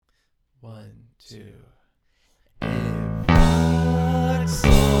One, two. It rocks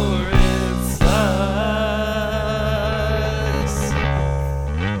or it sucks.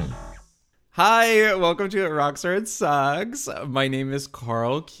 Hi, welcome to It Rocks or It Sucks. My name is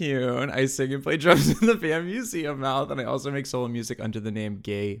Carl Kuhn. I sing and play drums in the band Museum Mouth, and I also make solo music under the name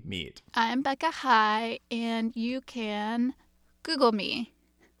Gay Meat. I'm Becca High, and you can Google me.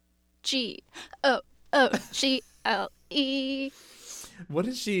 Google. What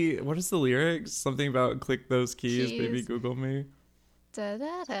is the lyrics? Something about click those keys, baby, Google me.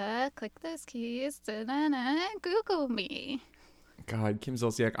 Da-da-da, click those keys, da-da-da, Google me. God, Kim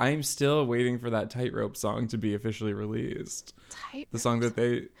Zolciak, I am still waiting for that Tightrope song to be officially released. The song that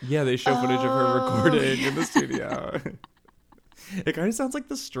they show footage of her recording in the studio. It kind of sounds like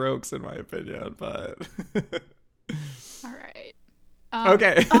The Strokes, in my opinion, but... All right.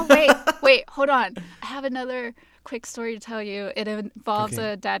 Okay. wait, hold on. I have another quick story to tell you. It involves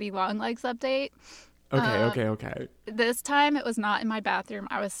a Daddy Longlegs update. Okay. This time it was not in my bathroom.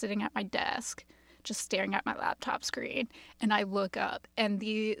 I was sitting at my desk, just staring at my laptop screen, and I look up, and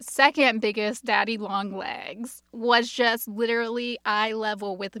the second biggest Daddy Longlegs was just literally eye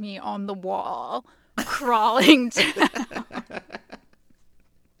level with me on the wall, crawling down.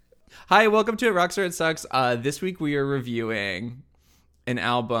 Hi, welcome to It Rocks or It Sucks. This week we are reviewing an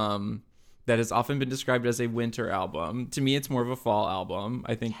album that has often been described as a winter album. To me, it's more of a fall album.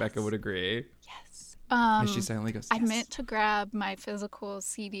 I think Becca would agree. Yes. She silently goes, yes. I meant to grab my physical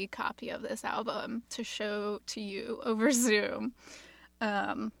CD copy of this album to show to you over Zoom.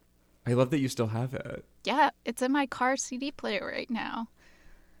 I love that you still have it. Yeah, it's in my car CD player right now.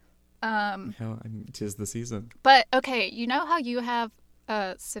 Hell, 'tis the season. But, okay, you know how you have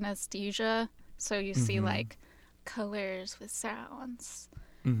synesthesia? So you see, like, colors with sounds.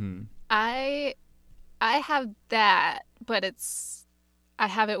 Mm-hmm. I have that, but I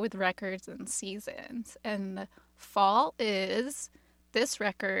have it with records and seasons. And fall is this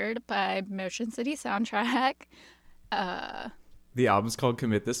record by Motion City Soundtrack. The album's called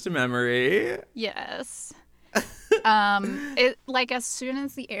Commit This to Memory. Yes. It like as soon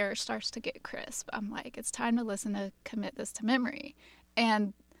as the air starts to get crisp, I'm like, it's time to listen to Commit This to Memory.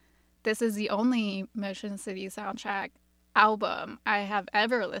 And this is the only Motion City Soundtrack album I have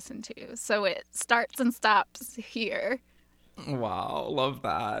ever listened to. So it starts and stops here. Wow, love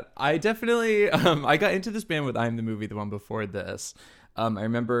that. I definitely, I got into this band with I'm the Movie, the one before this. I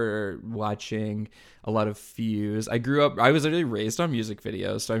remember watching a lot of Fuse. I was literally raised on music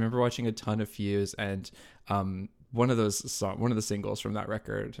videos, so I remember watching a ton of Fuse, and one of the singles from that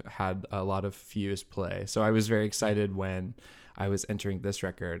record had a lot of Fuse play. So I was very excited when I was entering this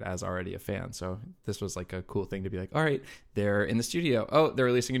record as already a fan. So this was like a cool thing to be like, all right, they're in the studio. Oh, they're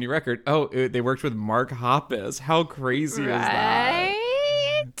releasing a new record. Oh, they worked with Mark Hoppus. How crazy is that?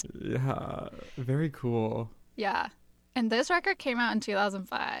 Yeah, very cool. Yeah. And this record came out in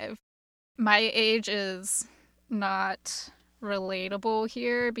 2005. My age is not relatable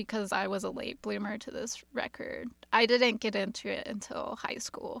here because I was a late bloomer to this record. I didn't get into it until high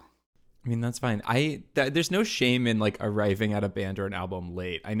school. I mean, that's fine. There's no shame in like arriving at a band or an album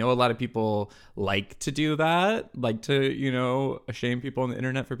late. I know a lot of people like to do that, like to, shame people on the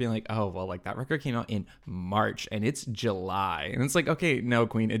internet for being like, oh, well, like that record came out in March and it's July. And it's like, okay, no,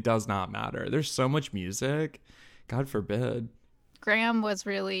 Queen, it does not matter. There's so much music. God forbid. Graham was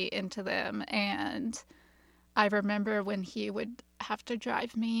really into them, and I remember when he would have to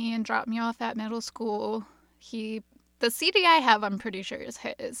drive me and drop me off at middle school. The CD I have, I'm pretty sure is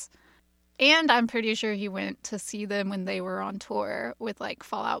his. And I'm pretty sure he went to see them when they were on tour with like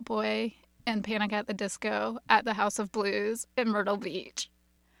Fall Out Boy and Panic at the Disco at the House of Blues in Myrtle Beach.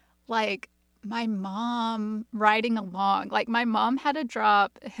 Like, my mom riding along. Like, my mom had to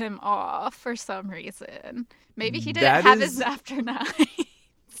drop him off for some reason. Maybe he didn't have his after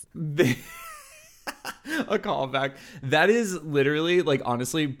nights. A callback. That is literally, like,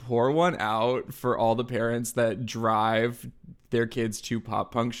 honestly, pour one out for all the parents that drive their kids to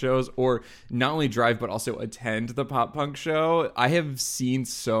pop punk shows, or not only drive but also attend the pop punk show. I have seen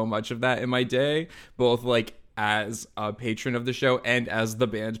so much of that in my day, both like as a patron of the show and as the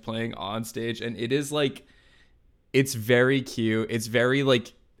band playing on stage, and it is like, it's very cute. It's very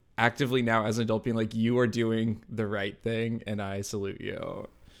like actively now as an adult being like, you are doing the right thing and I salute you.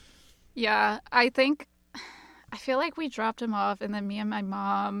 Yeah, I feel like we dropped him off and then me and my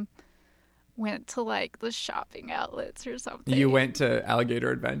mom went to like the shopping outlets or something. You went to Alligator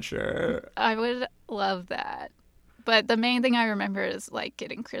Adventure. I would love that. But the main thing I remember is like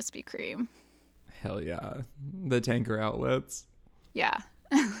getting Krispy Kreme. Hell yeah. The Tanker outlets. Yeah.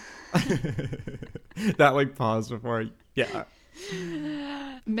 That like pause before. Yeah.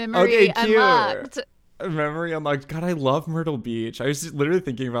 Memory Okay, unlocked. cute. Memory unlocked. God, I love Myrtle Beach. I was just literally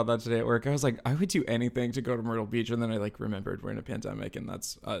thinking about that today at work. I was like, I would do anything to go to Myrtle Beach, and then I like remembered we're in a pandemic, and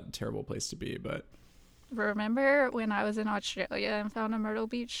that's a terrible place to be. But Remember when I was in Australia and found a Myrtle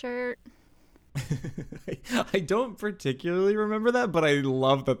Beach shirt? I don't particularly remember that, but I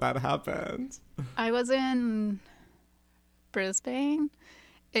love that that happened. I was in Brisbane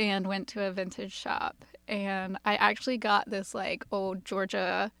and went to a vintage shop, and I actually got this like old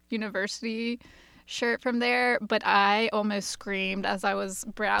Georgia University shirt from there, but I almost screamed as I was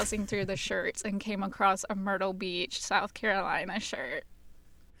browsing through the shirts and came across a Myrtle Beach, South Carolina shirt.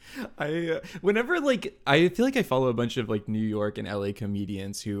 Whenever like I feel like I follow a bunch of like New York and LA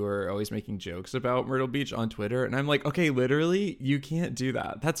comedians who are always making jokes about Myrtle Beach on Twitter, and I'm like, okay, literally you can't do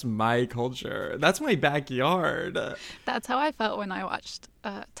that. That's my culture. That's my backyard. That's how I felt when I watched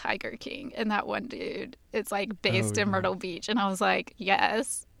Tiger King, and that one dude, it's like based in Myrtle Beach, and I was like,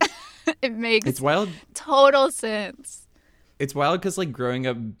 yes. It makes It's wild. total sense. It's wild because like growing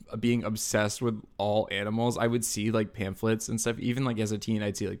up being obsessed with all animals, I would see like pamphlets and stuff. Even like as a teen,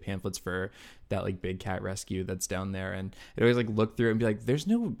 I'd see like pamphlets for that like big cat rescue that's down there, and I'd always like look through it and be like, "There's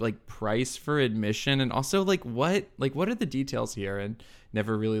no like price for admission," and also like what are the details here? And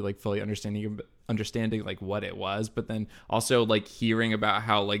never really like fully understanding like what it was, but then also like hearing about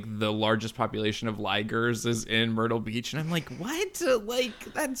how like the largest population of ligers is in Myrtle Beach, and I'm like, what?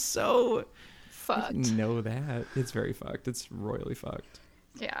 Like that's so. Fucked. I didn't know that. It's very fucked. It's royally fucked.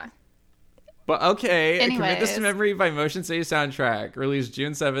 Yeah. But okay, Commit This to Anyways. Memory by Motion City Soundtrack, released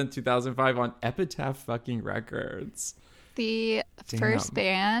June 7th, 2005 on Epitaph fucking Records. The first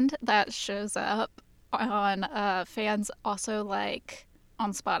band that shows up on fans also like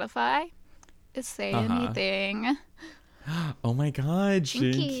on Spotify is Say Anything. Oh my god,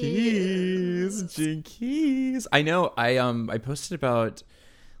 Jinkies. Jinkies. I know, I posted about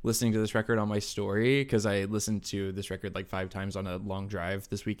listening to this record on my story because I listened to this record like 5 times on a long drive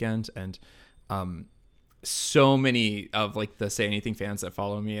this weekend, and so many of like the Say Anything fans that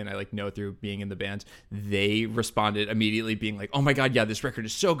follow me and I like know through being in the band, they responded immediately being like, oh my god, yeah, this record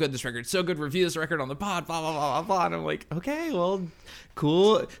is so good, review this record on the pod, blah blah blah blah blah. And I'm like, okay, well,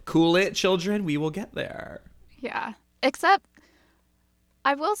 cool it, children, we will get there. Yeah. Except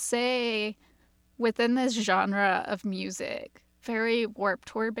I will say within this genre of music, very Warped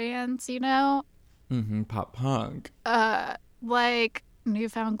Tour bands, you know? Pop punk. Like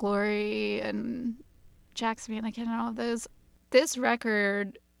Newfound Glory and Jack's Mannequin and all of those. This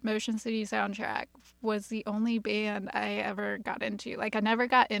record, Motion City Soundtrack, was the only band I ever got into. Like, I never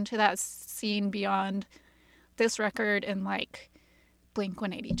got into that scene beyond this record and, like,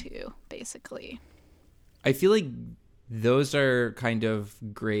 Blink-182, basically. I feel like those are kind of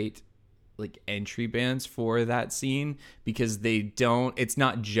great like entry bands for that scene because it's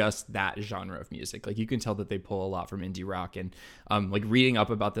not just that genre of music. Like you can tell that they pull a lot from indie rock, and like reading up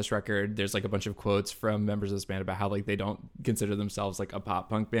about this record, there's like a bunch of quotes from members of this band about how like they don't consider themselves like a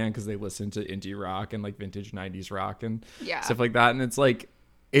pop punk band because they listen to indie rock and like vintage 90s rock and stuff like that. And it's like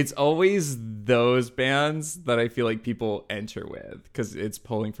it's always those bands that I feel like people enter with because it's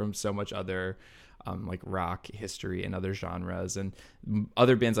pulling from so much other like rock history and other genres, and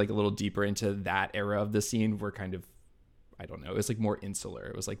other bands like a little deeper into that era of the scene were kind of, I don't know, it was like more insular.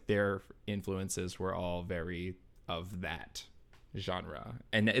 It was like their influences were all very of that genre.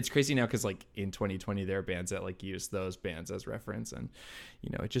 And it's crazy now because like in 2020 there are bands that like use those bands as reference, and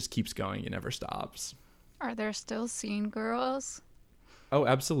you know, it just keeps going. It never stops. Are there still scene girls? Oh,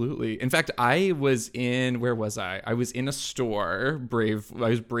 absolutely. In fact, I was in, where was I? I was in a store, I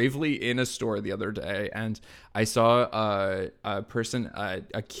was bravely in a store the other day, and I saw a person,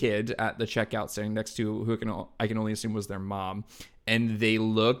 a kid at the checkout sitting next to who I can only assume was their mom, and they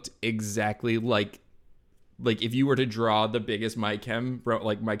looked exactly like if you were to draw the biggest My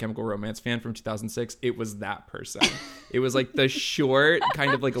Chemical Romance fan from 2006, it was that person. It was like the short,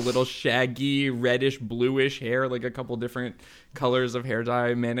 kind of like a little shaggy, reddish, bluish hair, like a couple different colors of hair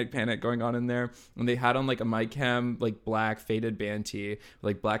dye, manic panic going on in there. And they had on like a My Chem, like black faded band tee,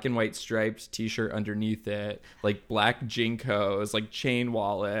 like black and white striped t-shirt underneath it, like black Jinkos, like chain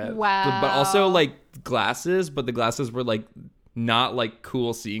wallet. Wow. But also like glasses, but the glasses were like not like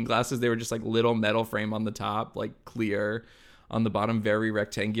cool seeing glasses. They were just like little metal frame on the top, like clear on the bottom, very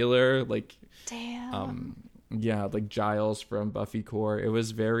rectangular, like Damn. Yeah, like Giles from Buffy Core. It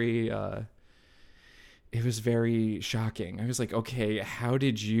was very shocking. I was like, okay, how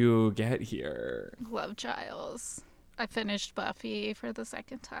did you get here? Love Giles. I finished Buffy for the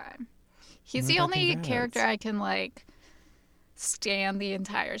second time. He's Oh, the only congrats. character I can like stand the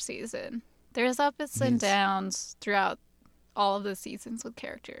entire season. There's ups and Yes. downs throughout all of the seasons with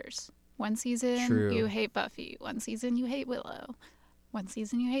characters. One season True. you hate Buffy. One season you hate Willow. One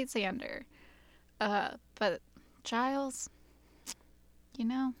season you hate Xander. But Giles, you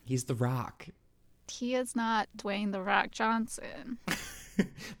know, He's the Rock. he is not Dwayne The Rock Johnson.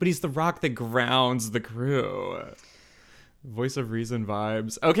 But he's the rock that grounds the crew. Voice of reason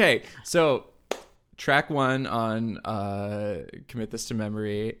vibes. Okay, so track 1 on Commit This to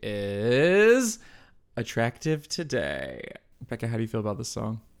Memory is Attractive Today. Becca, how do you feel about this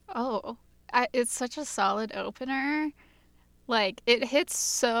song? Oh, it's such a solid opener. Like, it hits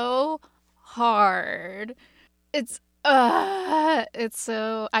so hard. It's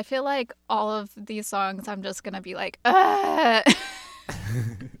so, I feel like all of these songs I'm just gonna be like,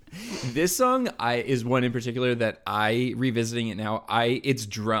 This song is one in particular that revisiting it now, it's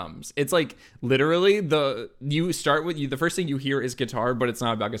drums. It's like literally the first thing you hear is guitar, but it's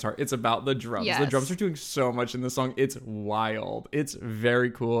not about guitar. It's about the drums. Yes. The drums are doing so much in this song. It's wild. It's very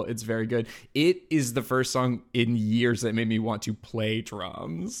cool. It's very good. It is the first song in years that made me want to play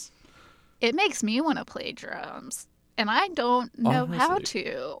drums. It makes me want to play drums, and I don't know how Honestly.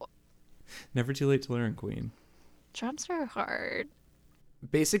 to. Never too late to learn, Queen. Drums are hard.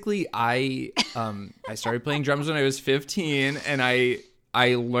 Basically, I started playing drums when I was 15, and I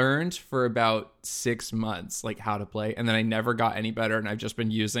learned for about 6 months like how to play, and then I never got any better, and I've just been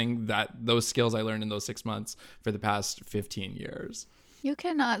using those skills I learned in those 6 months for the past 15 years. You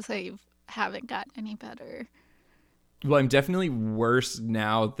cannot say you haven't gotten any better. Well, I'm definitely worse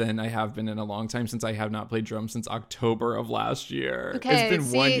now than I have been in a long time, since I have not played drums since October of last year. Okay, it's been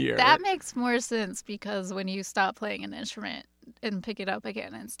see, 1 year. that makes more sense, because when you stop playing an instrument and pick it up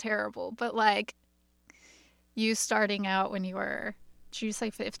again, it's terrible. But like, you starting out when you were, did you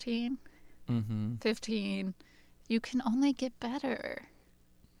say 15? Mm-hmm. 15, you can only get better.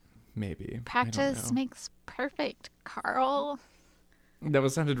 Maybe. Practice makes perfect, Carl. That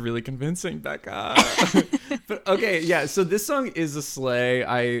sounded really convincing, Becca. But okay, yeah, so this song is a slay.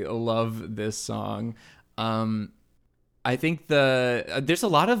 I love this song. I think there's a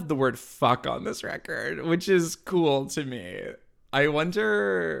lot of the word fuck on this record, which is cool to me. I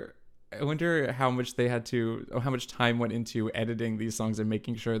wonder how much how much time went into editing these songs and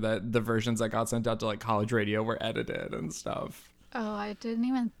making sure that the versions that got sent out to like college radio were edited and stuff. Oh, I didn't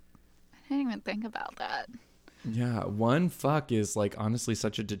even think about that. Yeah, one fuck is like honestly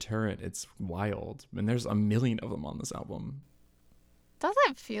such a deterrent. It's wild. And there's a million of them on this album.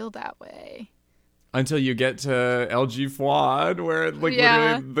 Doesn't feel that way. Until you get to LG Fuad, where like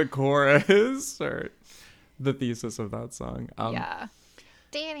Yeah. literally the chorus or the thesis of that song. Yeah.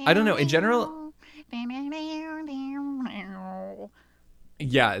 I don't know. In general,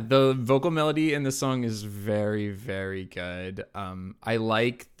 yeah, the vocal melody in the song is very, very good. I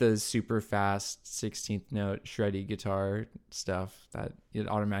like the super fast 16th note shreddy guitar stuff that it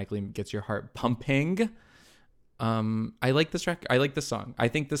automatically gets your heart pumping. I like this track. I like this song. I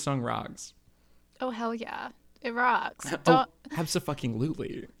think this song rocks. Oh, hell yeah. It rocks. Oh,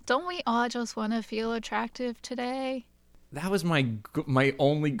 abso-fucking-lutely. Don't we all just want to feel attractive today? That was my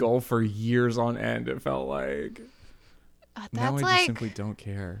only goal for years on end, it felt like. Now I just simply don't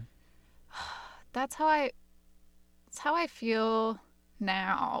care. That's how I feel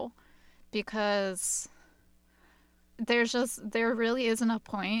now, because there really isn't a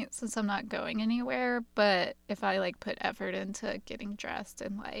point, since I'm not going anywhere. But if I like put effort into getting dressed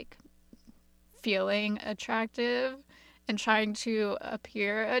and like feeling attractive and trying to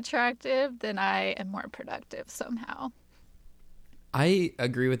appear attractive, then I am more productive somehow. I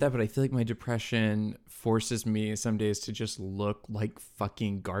agree with that, but I feel like my depression forces me some days to just look like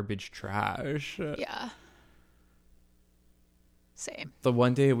fucking garbage trash. Yeah. Same. The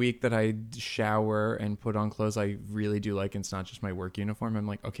one day a week that I shower and put on clothes I really do like, and it's not just my work uniform, I'm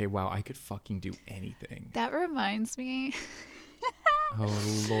like, okay, wow, I could fucking do anything. That reminds me.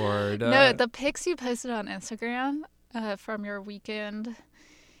 Oh, Lord. No, the pics you posted on Instagram from your weekend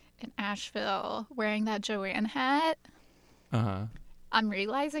in Asheville wearing that Joanne hat. Uh-huh. I'm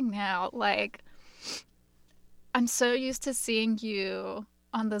realizing now, like, I'm so used to seeing you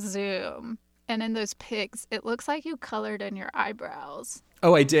on the Zoom, and in those pics, it looks like you colored in your eyebrows.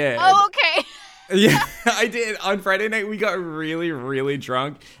 Oh, I did. Oh, okay. Yeah, I did. On Friday night, we got really, really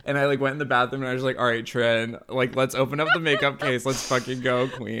drunk, and I like went in the bathroom, and I was like, all right, Trin, like, let's open up the makeup case. Let's fucking go,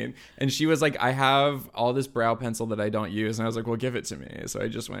 queen. And she was like, I have all this brow pencil that I don't use. And I was like, well, give it to me. So I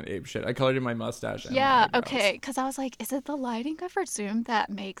just went ape shit. I colored in my mustache. And Yeah, my eyebrows. okay. Because I was like, is it the lighting of our Zoom that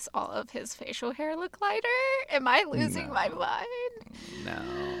makes all of his facial hair look lighter? Am I losing my mind?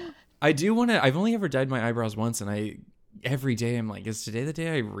 No. I do want to, I've only ever dyed my eyebrows once, and every day I'm like, is today the day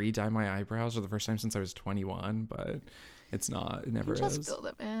I re-dye my eyebrows for the first time since I was 21? But It's not. It never Just is. fill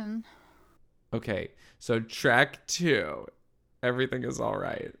them in. Okay, so track 2, Everything Is All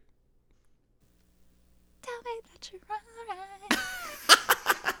Right. Tell me that you're alright.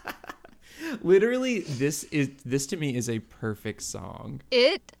 Literally, this to me is a perfect song.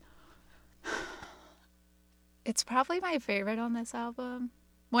 It's probably my favorite on this album.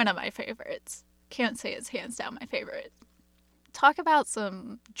 One of my favorites. Can't say it's hands down my favorite. Talk about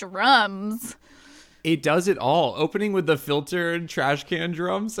some drums. It does it all. Opening with the filtered trash can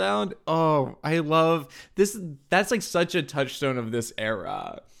drum sound. Oh, I love this. That's like such a touchstone of this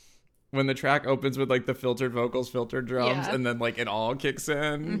era. When the track opens with like the filtered vocals, filtered drums, Yeah. and then like it all kicks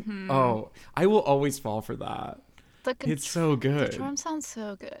in. Mm-hmm. Oh, I will always fall for that. It's so good. The drum sounds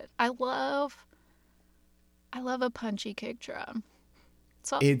so good. I love a punchy kick drum.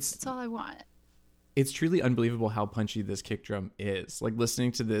 That's all I want. It's truly unbelievable how punchy this kick drum is. Like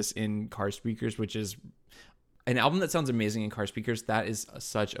listening to this in car speakers, which is an album that sounds amazing in car speakers, that is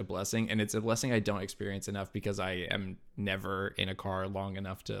such a blessing. And it's a blessing I don't experience enough because I am never in a car long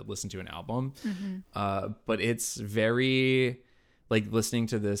enough to listen to an album. Mm-hmm. But it's very, like, listening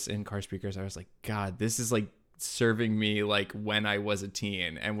to this in car speakers, I was like, God, this is like serving me like when I was a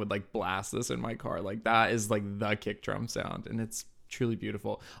teen and would like blast this in my car. Like that is like the kick drum sound, and it's truly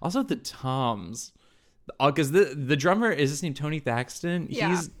beautiful. Also the toms, because the drummer is his name Tony Thaxton. Yeah.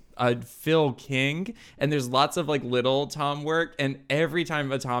 He's Phil King, and there's lots of like little tom work, and every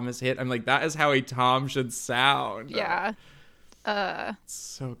time a tom is hit, I'm like, that is how a tom should sound. Yeah. It's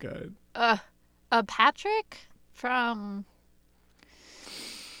so good. Patrick from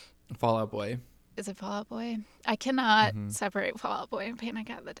Fall Out Boy. Is it Fall Out Boy? I cannot separate Fall Out Boy and Panic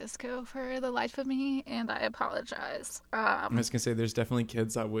at the Disco for the life of me, and I apologize. I was gonna say, there's definitely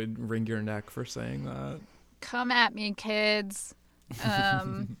kids that would wring your neck for saying that. Come at me, kids.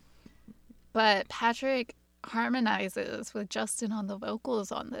 But Patrick harmonizes with Justin on the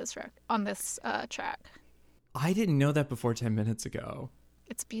vocals on this track. I didn't know that before 10 minutes ago.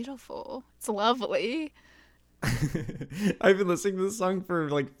 It's beautiful. It's lovely. I've been listening to this song for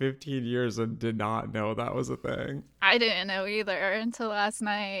like 15 years and did not know that was a thing. I didn't know either until last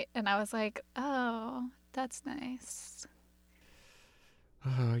night, and I was like, oh, that's nice.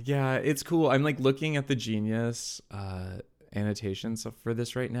 Yeah, it's cool. I'm like looking at the Genius annotations for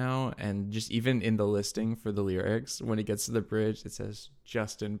this right now, and just even in the listing for the lyrics, when it gets to the bridge, it says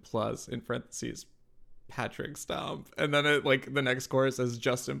Justin plus in parentheses Patrick Stump, and then it like the next chorus says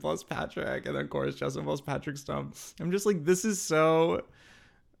Justin plus Patrick, and then chorus Justin plus Patrick Stump. I'm just like, this is so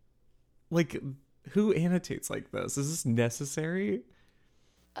like, who annotates like this? Is this necessary?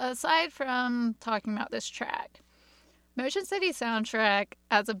 Aside from talking about this track, Motion City Soundtrack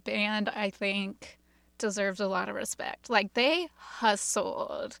as a band, I think, deserves a lot of respect. Like, they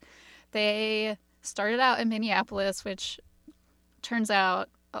hustled. They started out in Minneapolis, which turns out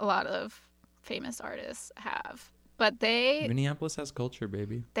a lot of famous artists have. But Minneapolis has culture,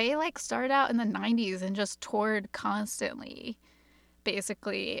 baby. They like started out in the 90s and just toured constantly,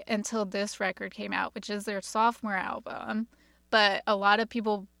 basically, until this record came out, which is their sophomore album. But a lot of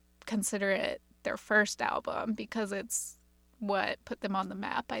people consider it their first album because it's what put them on the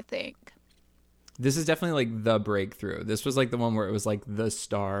map, I think. This is definitely like the breakthrough. This was like the one where it was like the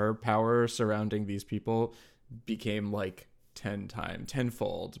star power surrounding these people became like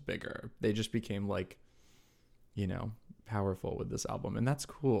tenfold bigger. They just became like, you know, powerful with this album, and that's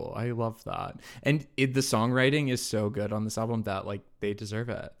cool. I love that. And the songwriting is so good on this album that like they deserve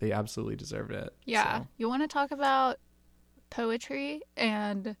it. They absolutely deserve it. Yeah. So. You want to talk about poetry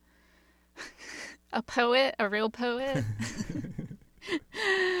and a poet, a real poet?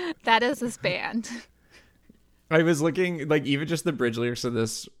 That is this band. I was looking, like, even just the bridge lyrics of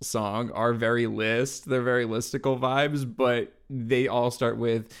this song are very they're very listicle vibes, but they all start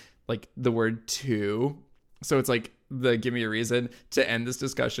with like the word to. So it's like the give me a reason to end this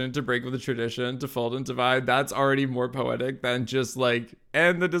discussion, to break with the tradition, to fold and divide. That's already more poetic than just like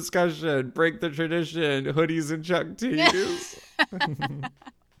end the discussion, break the tradition, hoodies and Chuck tees.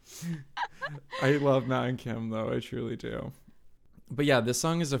 I love Matt and Kim though, I truly do. But yeah, this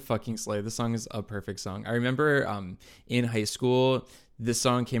song is a fucking slay. This song is a perfect song. I remember in high school, this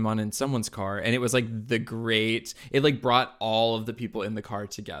song came on in someone's car, and it was like it like brought all of the people in the car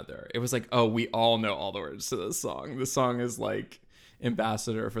together. It was like, oh, we all know all the words to this song. This song is like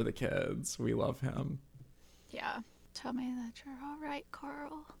ambassador for the kids. We love him. Yeah. Tell me that you're all right,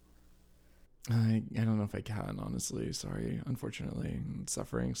 Carl. I don't know if I can, honestly. Sorry. Unfortunately, I'm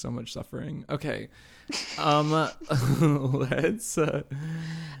suffering so much suffering. Okay. Let's I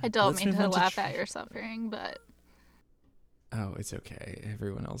don't mean to laugh at your suffering, but oh, it's okay.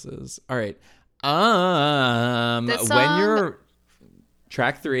 Everyone else is. All right. This When song, you're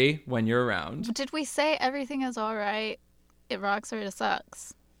track 3, When You're Around. did we say Everything Is Alright? It rocks or it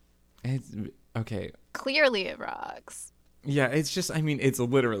sucks? It's okay. Clearly it rocks. Yeah, it's just, I mean, it's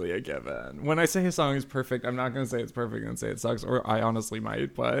literally a given. When I say a song is perfect, I'm not going to say it's perfect and say it sucks, or I honestly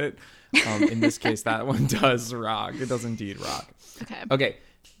might, but in this case, that one does rock. It does indeed rock. Okay. Okay,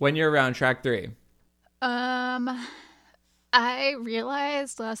 When You're Around, track 3. I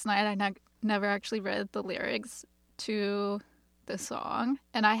realized last night never actually read the lyrics to the song,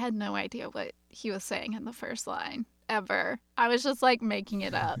 and I had no idea what he was saying in the first line ever. I was just like making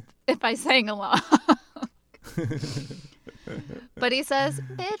it up if I sang along. But he says,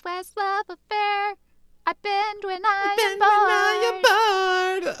 Midwest love affair. I bend when I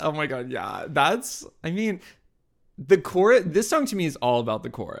am bored. Oh my god, yeah. That's, I mean, the chorus, this song to me is all about the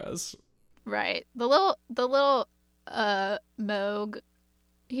chorus. Right. The little Moog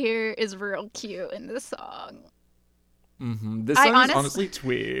here is real cute in this song. This song is honestly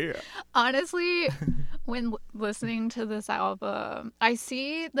twee. Honestly, when listening to this album, I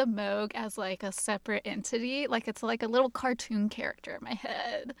see the Moog as like a separate entity. Like it's like a little cartoon character in my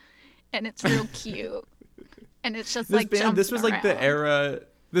head. And it's real cute. And it's just like band, this was around. like the era.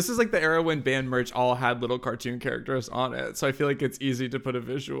 This is like the era when band merch all had little cartoon characters on it. So I feel like it's easy to put a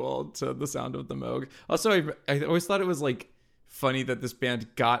visual to the sound of the Moog. Also, I always thought it was like funny that this band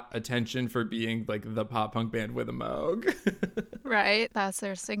got attention for being like the pop punk band with a Moog. Right? That's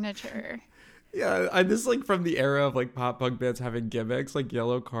their signature. Yeah, this is like from the era of like pop punk bands having gimmicks, like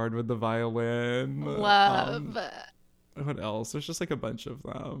Yellow Card with the violin. Love. What else? There's just like a bunch of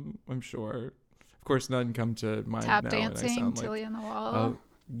them, I'm sure. Of course, none come to mind Tap now. dancing, Tilly in the Wall.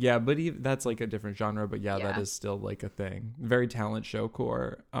 Yeah, but that's like a different genre. But yeah, that is still like a thing. Very talent show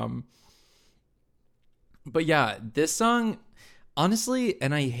core. But yeah, this song, honestly,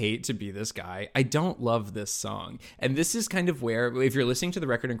 and I hate to be this guy, I don't love this song. And this is kind of where, if you're listening to the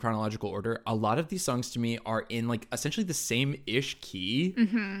record in chronological order, a lot of these songs to me are in like essentially the same-ish key.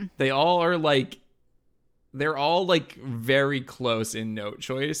 Mm-hmm. They're all like very close in note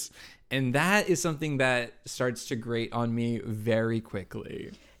choice. And that is something that starts to grate on me very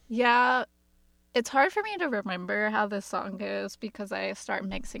quickly. Yeah, it's hard for me to remember how this song goes because I start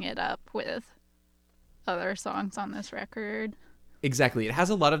mixing it up with other songs on this record. Exactly. It has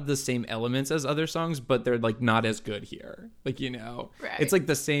a lot of the same elements as other songs, but they're like not as good here. Like, Right. It's like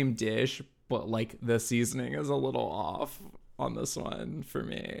the same dish, but like the seasoning is a little off on this one for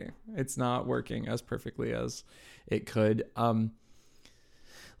me. It's not working as perfectly as it could.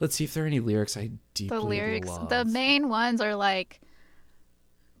 Let's see if there are any lyrics I deeply love. The lyrics, the main ones are like,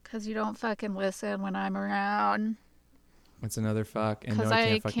 "'Cause you don't fucking listen when I'm around." It's another fuck. And no, Because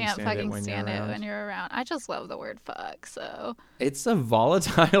I can't fucking stand it when you're around. I just love the word fuck, so. It's a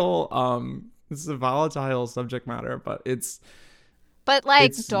volatile, subject matter, but But like,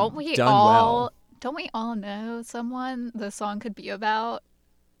 it's don't we done all well. Don't we all know someone the song could be about?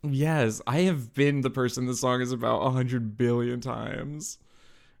 Yes, I have been the person the song is about 100 billion times.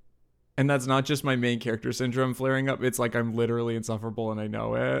 And that's not just my main character syndrome flaring up. It's like I'm literally insufferable and I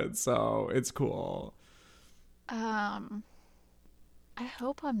know it. So it's cool. I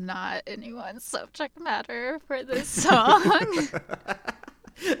hope I'm not anyone's subject matter for this song.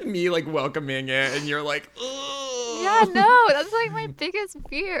 Me like welcoming it and you're like, ugh. Yeah, no, that's like my biggest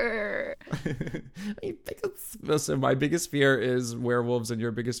fear. So my biggest fear is werewolves and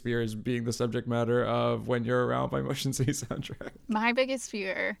your biggest fear is being the subject matter of When You're Around by Motion City Soundtrack. My biggest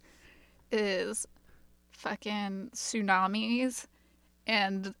fear is fucking tsunamis,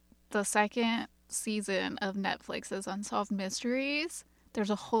 and the second season of Netflix's Unsolved Mysteries, there's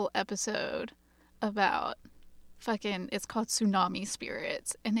a whole episode about fucking, it's called Tsunami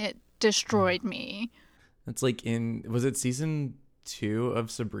Spirits, and it destroyed me. It's like was it season 2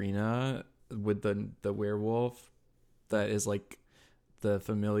 of Sabrina with the werewolf that is like the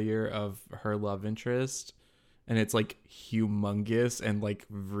familiar of her love interest? And it's like humongous and like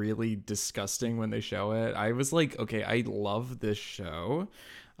really disgusting when they show it. I was like, okay, I love this show.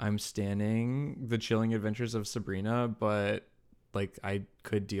 I'm standing The Chilling Adventures of Sabrina, but like I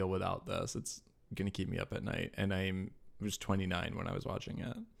could deal without this. It's gonna keep me up at night. And I was 29 when I was watching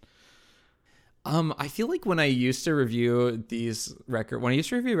it. I feel like when I used to review records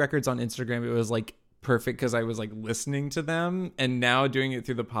on Instagram, it was like perfect because I was like listening to them, and now doing it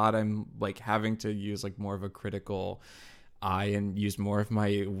through the pod, I'm like having to use like more of a critical eye and use more of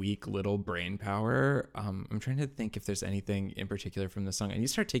my weak little brain power. I'm trying to think if there's anything in particular from the song. I need to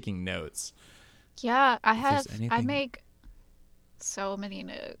start taking notes. Yeah, I make so many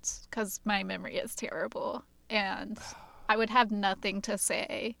notes because my memory is terrible, and I would have nothing to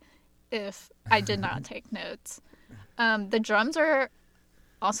say if I did not take notes. The drums are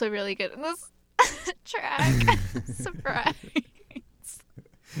also really good in this track. Surprise.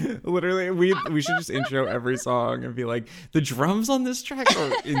 Literally, we should just intro every song and be like, the drums on this track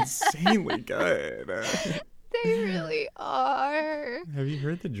are insanely good. They really are. Have you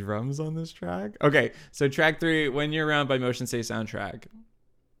heard the drums on this track? Okay, so track 3, When You're Around by Motion Say Soundtrack.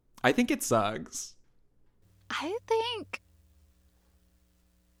 I think it sucks. I think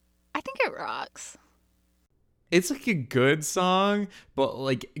it rocks. It's like a good song, but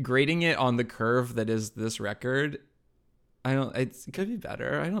like grading it on the curve that is this record, it could be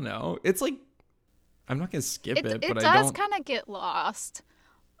better. I don't know. It's like, I'm not going to skip it, but I don't. It does kind of get lost.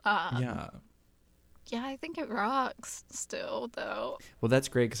 Yeah. Yeah, I think it rocks still, though. Well, that's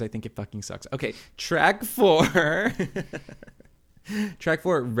great because I think it fucking sucks. Okay, track 4. Track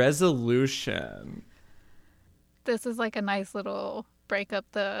 4, Resolution. This is like a nice little break up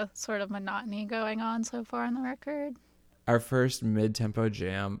the sort of monotony going on so far on the record. Our first mid-tempo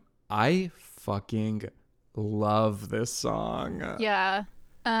jam. I fucking love this song. Yeah.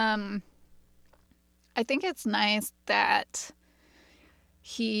 I think it's nice that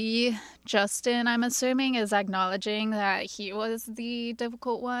Justin, I'm assuming, is acknowledging that he was the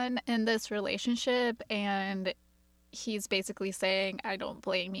difficult one in this relationship, and he's basically saying, I don't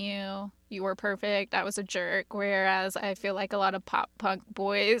blame you. You were perfect. I was a jerk. Whereas I feel like a lot of pop punk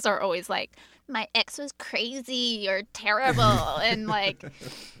boys are always like, my ex was crazy or terrible. And like,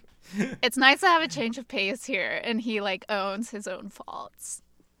 it's nice to have a change of pace here. And he like owns his own faults.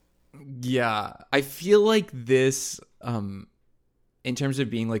 Yeah. I feel like this, in terms of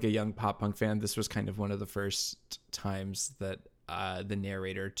being like a young pop punk fan, this was kind of one of the first times that the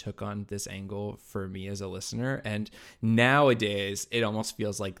narrator took on this angle for me as a listener. And nowadays it almost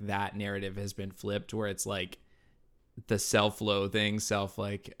feels like that narrative has been flipped, where it's like the self-loathing,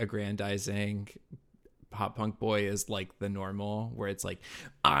 aggrandizing pop punk boy is like the normal, where it's like,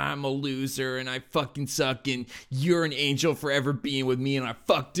 I'm a loser and I fucking suck and you're an angel for ever being with me and I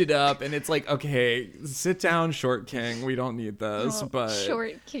fucked it up. And it's like, okay, sit down, Short King, we don't need this. But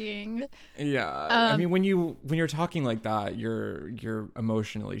Short King, yeah, I mean, when you're talking like that, you're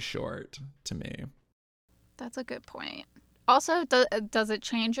emotionally short to me. That's a good point. Also, does it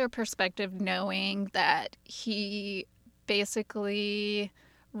change your perspective knowing that he basically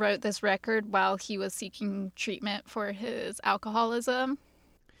wrote this record while he was seeking treatment for his alcoholism?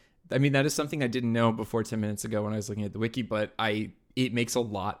 I mean, that is something I didn't know before 10 minutes ago when I was looking at the wiki, but it makes a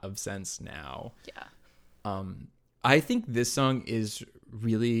lot of sense now. Yeah. I think this song is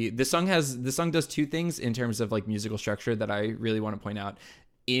really, this song does two things in terms of like musical structure that I really want to point out.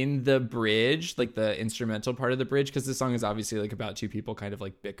 In the bridge, like the instrumental part of the bridge, because this song is obviously like about two people kind of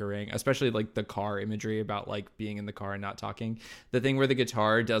like bickering, especially like the car imagery about like being in the car and not talking. The thing where the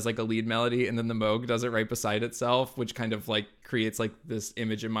guitar does like a lead melody and then the Moog does it right beside itself, which kind of like creates like this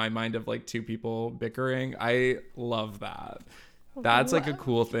image in my mind of like two people bickering. I love that. That's like a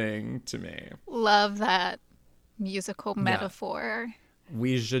cool thing to me. Love that musical metaphor. Yeah.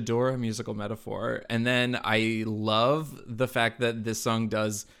 We j'adore a musical metaphor. And then I love the fact that this song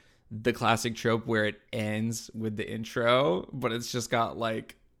does the classic trope where it ends with the intro, but it's just got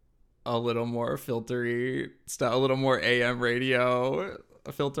like a little more filtery stuff, a little more AM radio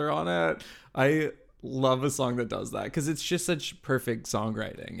filter on it. I love a song that does that because it's just such perfect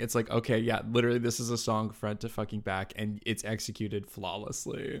songwriting. It's like, okay, yeah, literally this is a song front to fucking back and it's executed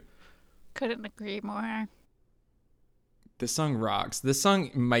flawlessly. Couldn't agree more. This song rocks. This song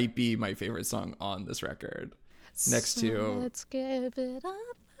might be my favorite song on this record. Next to Let's Give It Up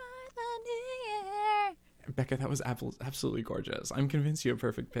for the New Year. Becca, that was absolutely gorgeous. I'm convinced you have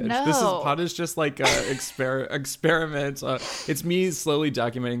perfect pitch. No. This pod is just like a experiment. It's me slowly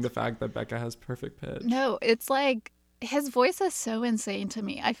documenting the fact that Becca has perfect pitch. No, it's like his voice is so insane to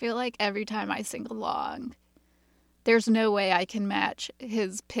me. I feel like every time I sing along, there's no way I can match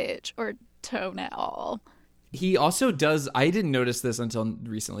his pitch or tone at all. He also does, I didn't notice this until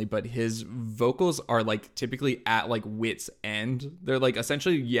recently, but his vocals are like typically at like wit's end. They're like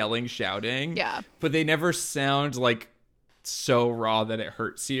essentially yelling, shouting. Yeah. But they never sound like so raw that it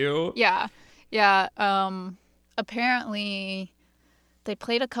hurts you. Yeah. Yeah. Apparently they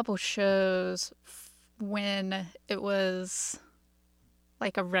played a couple shows when it was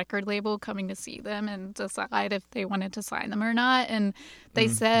like a record label coming to see them and decide if they wanted to sign them or not. And they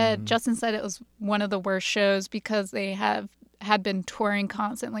said, Justin said it was one of the worst shows because they had been touring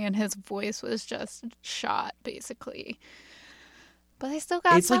constantly and his voice was just shot basically. But they still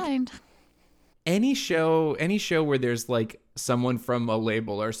got signed. Like any show where there's like someone from a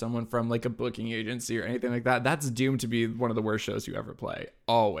label or someone from like a booking agency or anything like that, that's doomed to be one of the worst shows you ever play.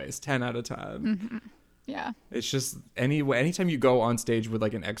 Always 10 out of 10. Mm-hmm. Yeah. It's just anytime you go on stage with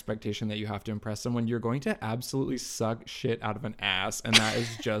like an expectation that you have to impress someone, you're going to absolutely suck shit out of an ass, and that is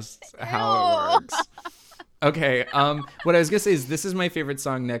just how it works. Okay, what I was gonna say is this is my favorite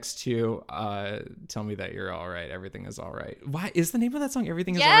song next to Tell Me That You're All Right, Everything Is All Right. Why is the name of that song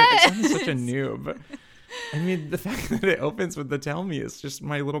Everything Is All Right? It sounds such a noob. I mean, the fact that it opens with the Tell Me is just,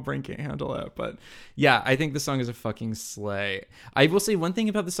 my little brain can't handle it. But yeah, I think the song is a fucking slay. I will say one thing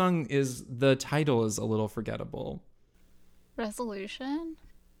about the song is the title is a little forgettable. Resolution?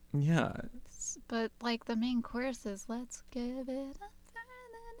 Yeah. But like the main chorus is let's give it up for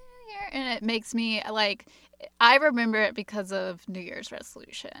the new year. And it makes me like, I remember it because of New Year's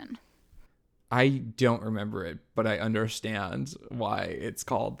resolution. I don't remember it, but I understand why it's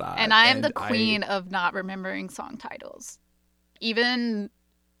called that. And I am the queen of not remembering song titles. Even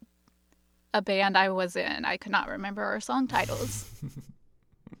a band I was in, I could not remember our song titles.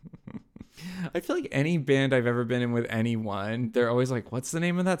 I feel like any band I've ever been in with anyone, they're always like, what's the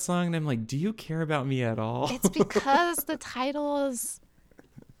name of that song? And I'm like, do you care about me at all? It's because the titles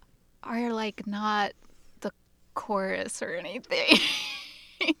are like not the chorus or anything.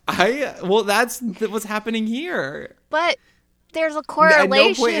 Well, that's what's happening here. But there's a correlation. At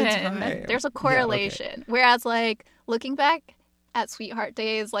no point in time. There's a correlation. Yeah, okay. Whereas, like, looking back at Sweetheart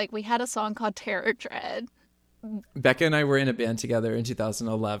Days, like, we had a song called Terror Dread. Becca and I were in a band together in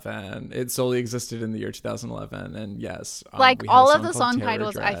 2011. It solely existed in the year 2011. And yes. Like, all of the song Terror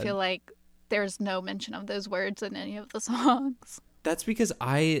titles, Dread. I feel like there's no mention of those words in any of the songs. That's because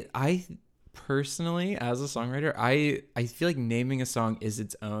I personally, as a songwriter, I feel like naming a song is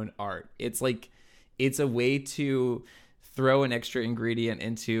its own art. It's like, it's a way to throw an extra ingredient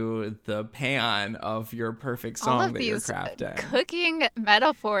into the pan of your perfect song that you're crafting. Cooking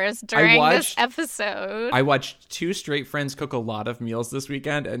metaphors during this episode. I watched two straight friends cook a lot of meals this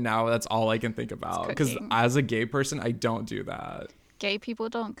weekend, and now that's all I can think about. Because as a gay person, I don't do that. Gay people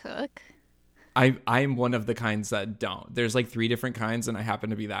don't cook? I'm one of the kinds that don't. There's like 3 different kinds, and I happen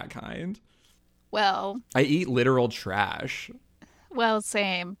to be that kind. Well, I eat literal trash. Well,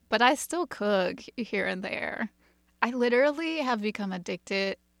 same, but I still cook here and there. I literally have become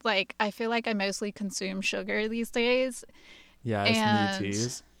addicted. Like, I feel like I mostly consume sugar these days. Yes, me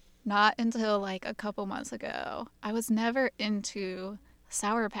tease. Not until like a couple months ago. I was never into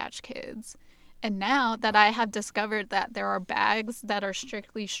Sour Patch Kids. And now that I have discovered that there are bags that are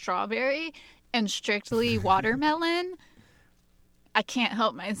strictly strawberry and strictly watermelon, I can't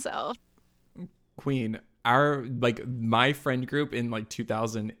help myself. Queen, my friend group in like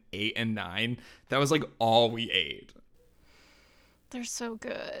 2008 and 9, that was like all we ate. They're so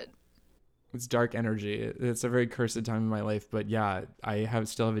good. It's dark energy. It's a very cursed time in my life, but yeah, I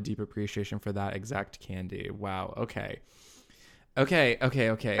still have a deep appreciation for that exact candy. Wow. Okay.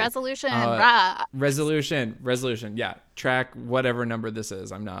 Resolution. Resolution. Yeah. Track whatever number this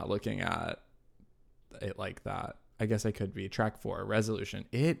is. I'm not looking at it like that. I guess I could be. Track 4, Resolution.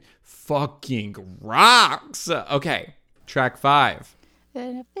 It fucking rocks. Okay. Track 5.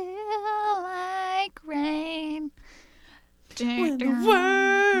 And I feel like rain. When the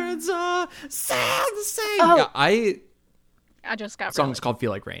words are sound the same. Oh. Yeah, I just got song's called Feel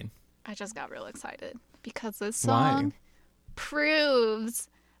Like Rain. I just got real excited because this song proves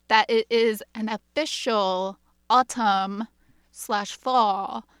that it is an official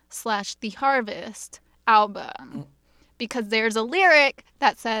autumn/fall/the harvest album, because there's a lyric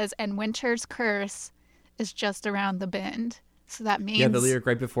that says, and winter's curse is just around the bend. So that means... Yeah, the lyric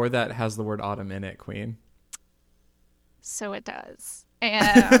right before that has the word autumn in it, Queen. So it does.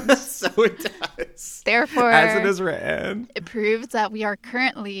 And so it does. Therefore, as it is written, it proves that we are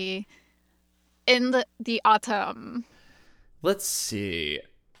currently in the autumn. Let's see.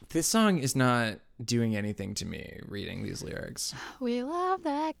 This song is not doing anything to me reading these lyrics. We love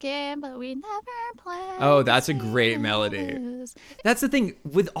that game, but we never play. Oh, that's a great melody. That's the thing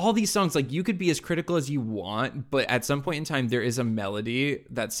with all these songs. Like, you could be as critical as you want, but at some point in time, there is a melody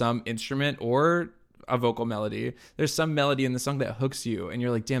that some instrument or a vocal melody, there's some melody in the song that hooks you, and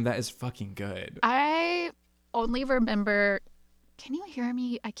you're like, damn, that is fucking good. I only remember... Can you hear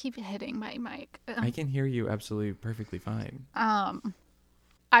me? I keep hitting my mic. I can hear you absolutely perfectly fine.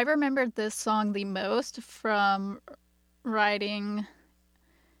 I remembered this song the most from riding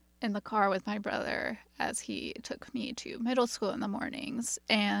in the car with my brother as he took me to middle school in the mornings,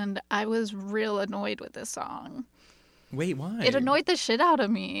 and I was real annoyed with this song. Wait, why? It annoyed the shit out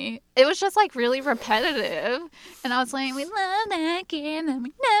of me. It was just like really repetitive, and I was like, we love that game and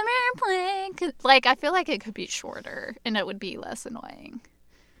we never play, I feel like it could be shorter and it would be less annoying.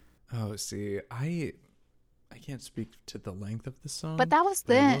 Oh, see, I can't speak to the length of the song. But that was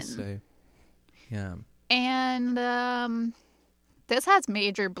but I will then. say, yeah. And this has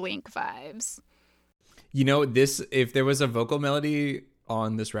major Blink vibes. You know, if there was a vocal melody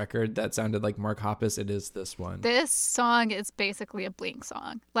on this record that sounded like Mark Hoppus, it is this one. This song is basically a Blink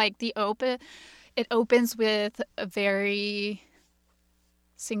song. Like it opens with a very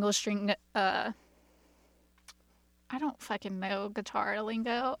single string. I don't fucking know guitar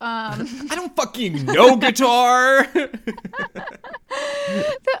lingo. I don't fucking know guitar. The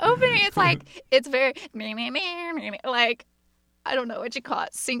opening is like it's very like I don't know what you call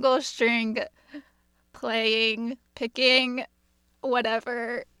it. Single string playing, picking,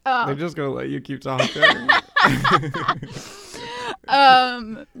 whatever. They're just gonna let you keep talking.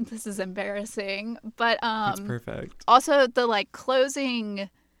 This is embarrassing, but It's perfect. also the like closing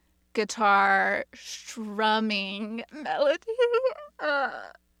guitar strumming melody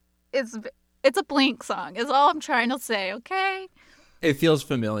it's a Blink song is all I'm trying to say. Okay, It feels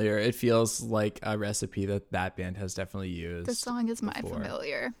familiar. It feels like a recipe that band has definitely used. this song is my before.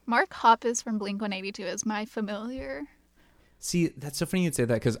 familiar. Mark Hoppus from Blink-182 is my familiar. See, that's so funny you'd say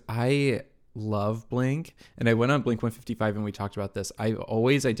that because I love Blink, and I went on Blink 155 and we talked about this. I've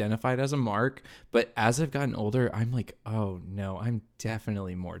always identified as a Mark, but as I've gotten older, I'm like, oh no, I'm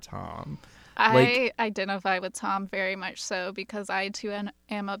definitely more Tom. I identify with Tom very much so because I too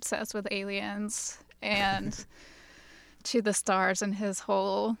am obsessed with aliens and to the stars and his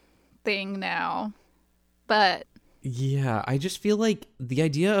whole thing now. But Yeah, I just feel like the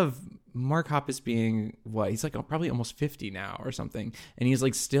idea of Mark Hoppus being he's like probably almost 50 now or something, and he's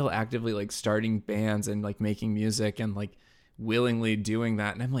like still actively like starting bands and like making music and like willingly doing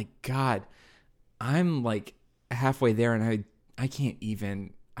that, and I'm like, God, I'm like halfway there, and I can't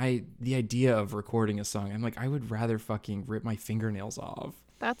even the idea of recording a song, I'm like, I would rather fucking rip my fingernails off.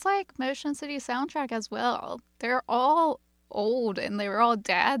 that's like Motion City Soundtrack as well. They're all old and they're all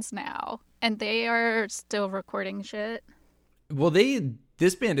dads now, and they are still recording shit. Well,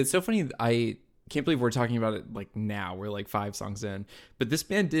 this band, it's so funny. I can't believe we're talking about it like now. We're like 5 songs in, but this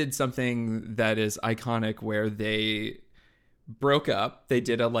band did something that is iconic where they broke up. They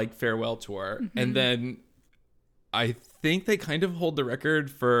did a like farewell tour, and then I think they kind of hold the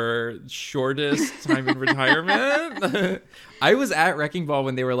record for shortest time in retirement. I was at Wrecking Ball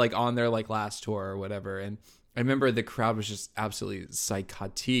when they were like on their like last tour or whatever, and I remember the crowd was just absolutely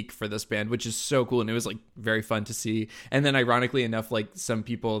psychotic for this band, which is so cool. And it was like very fun to see. And then ironically enough, like some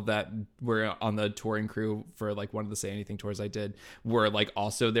people that were on the touring crew for like one of the Say Anything tours I did were like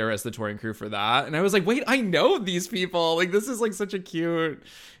also there as the touring crew for that. And I was like, wait, I know these people. Like, this is like such a cute,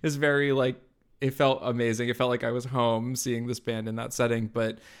 it's very like, it felt amazing. It felt like I was home seeing this band in that setting.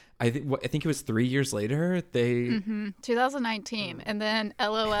 But I think it was 3 years later they 2019, and then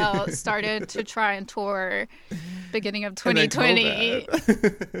LOL started to try and tour beginning of 2020.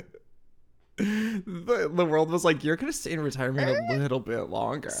 The world was like, you're gonna stay in retirement a little bit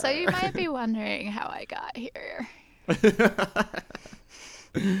longer. So you might be wondering how I got here.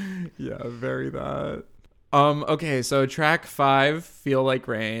 Yeah, very that. Okay, so track 5, Feel Like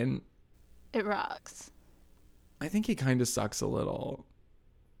Rain. It rocks. I think it kind of sucks a little.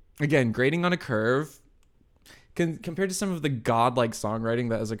 Again, grading on a curve. Compared to some of the godlike songwriting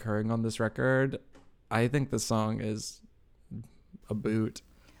that is occurring on this record, I think the song is a boot.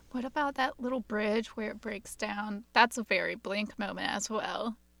 What about that little bridge where it breaks down? That's a very Blink moment as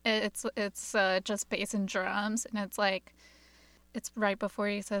well. It's just bass and drums, and it's like, it's right before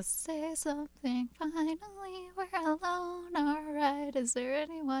he says, "Say something, finally we're alone, alright, is there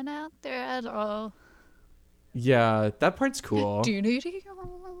anyone out there at all?" Yeah, that part's cool.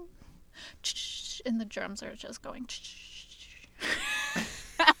 And the drums are just going.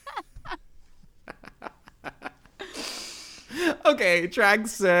 Okay, track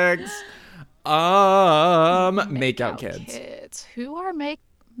 6. Makeout Kids. Who are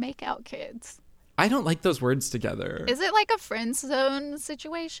makeout kids? I don't like those words together. Is it like a friend zone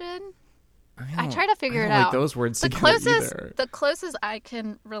situation? I try to figure I it don't out. like those words together either. The closest I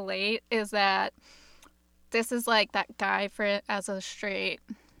can relate is that this is like that guy friend as a straight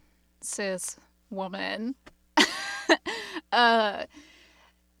cis woman.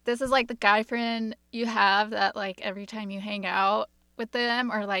 This is like the guy friend you have that like every time you hang out with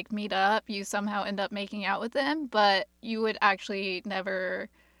them or like meet up, you somehow end up making out with them, but you would actually never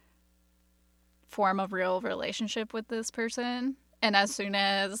form a real relationship with this person. And as soon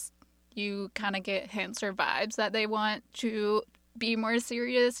as you kind of get hints or vibes that they want to be more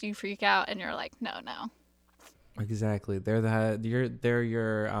serious, you freak out and you're like, no. Exactly. They're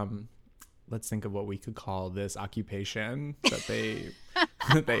your let's think of what we could call this occupation that they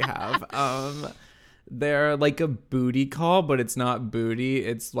that they have. They're like a booty call, but it's not booty.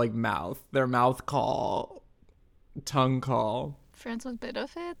 It's like mouth. Their mouth call, tongue call. Friends with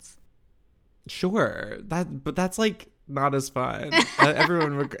benefits? Sure, but that's like not as fun.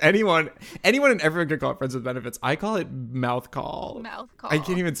 Anyone and everyone could call it friends with benefits. I call it mouth call. Mouth call. I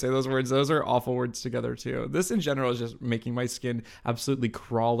can't even say those words. Those are awful words together too. This in general is just making my skin absolutely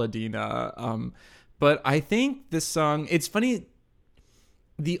crawl, Adina. But I think this song, it's funny.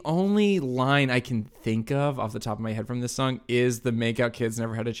 The only line I can think of off the top of my head from this song is the "Make Out Kids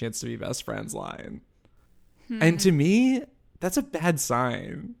Never Had a Chance to Be Best Friends" line. And to me, that's a bad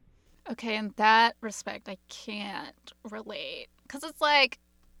sign. Okay, in that respect, I can't relate. Because it's like,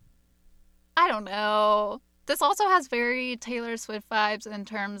 I don't know. This also has very Taylor Swift vibes in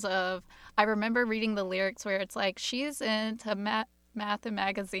terms of, I remember reading the lyrics where it's like, she's into math and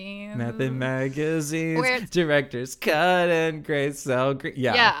magazines. Math and magazines. Where director's cut and grades so great.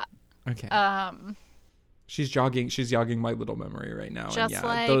 Yeah. Okay. She's jogging my little memory right now. Just and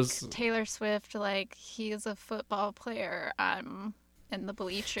like those... Taylor Swift, like, he's a football player. I'm in the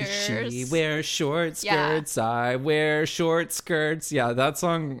bleachers. She wears short skirts. Yeah. I wear short skirts. Yeah, that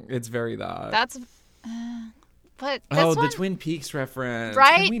song, it's very that. That's... but this the one, Twin Peaks reference.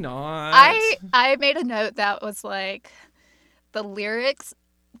 Right? Can we not? I made a note that was like, the lyrics,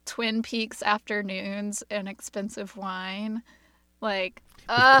 Twin Peaks afternoons and expensive wine. Like...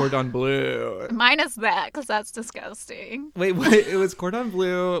 Cordon bleu. Minus that, because that's disgusting. Wait, what? It was cordon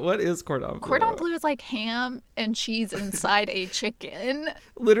bleu. What is cordon bleu? Cordon bleu is like ham and cheese inside a chicken.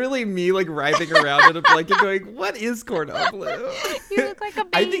 Literally me like writhing around in a blanket going, what is cordon bleu? You look like a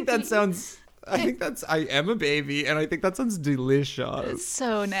baby. I am a baby, and I think that sounds delicious. It's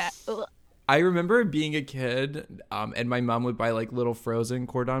so nasty. I remember being a kid, and my mom would buy like little frozen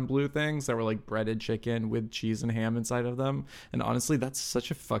cordon bleu things that were like breaded chicken with cheese and ham inside of them. And honestly, that's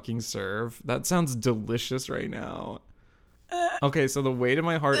such a fucking serve. That sounds delicious right now. Okay, so the way to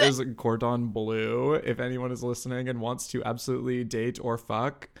my heart is cordon bleu. If anyone is listening and wants to absolutely date or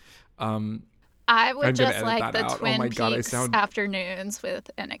fuck, I would just like the Twin Peaks sound... afternoons with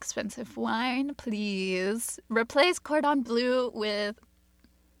an expensive wine, please. Replace cordon bleu with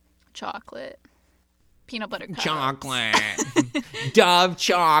chocolate, peanut butter cups. Chocolate. Dove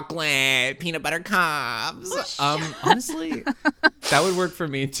chocolate, peanut butter cups. Honestly, that would work for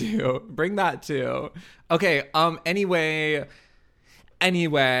me too. Bring that too. Okay, anyway,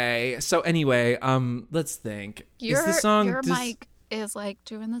 let's think. Is the song your mic is like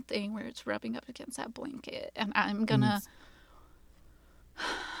doing the thing where it's rubbing up against that blanket, and I'm gonna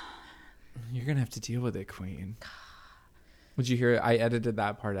You're gonna have to deal with it, Queen. Would you hear it? I edited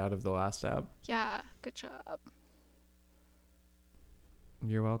that part out of the last app. Yeah, good job.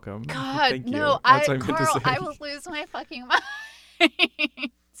 You're welcome. God, Thank you. no, Carl, I will lose my fucking mind.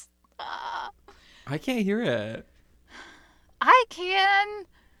 Stop. I can't hear it. I can.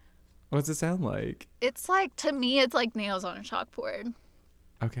 What's it sound like? It's like, to me, it's like nails on a chalkboard.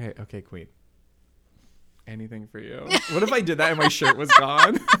 Okay, Queen. Anything for you. What if I did that and my shirt was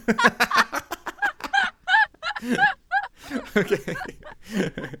gone? Okay.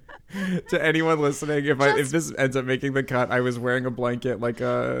 To anyone listening, if this ends up making the cut, I was wearing a blanket like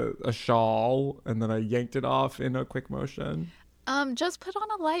a shawl, and then I yanked it off in a quick motion. Just put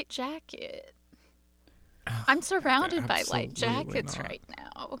on a light jacket. I'm surrounded by light jackets right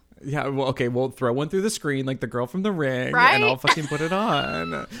now. Yeah, well, okay, we'll throw one through the screen like the girl from The Ring, right? And I'll fucking put it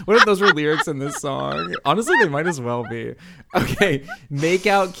on. What if those were lyrics in this song? Honestly, they might as well be. Okay, Make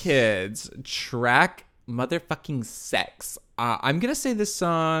Out Kids, track motherfucking 6. I'm gonna say this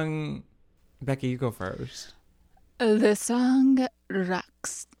song. Becky, you go first. The song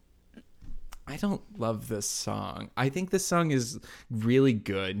rocks. I don't love this song. I think this song is really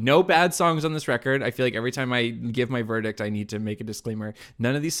good. No bad songs on this record. I feel like every time I give my verdict, I need to make a disclaimer.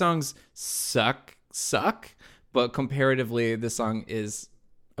 None of these songs suck, but comparatively, this song is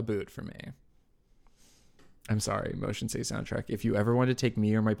a boot for me. I'm sorry, Motion City Soundtrack. If you ever want to take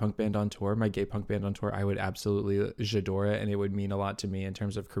me or my punk band on tour, my gay punk band on tour, I would absolutely j'adore it, and it would mean a lot to me in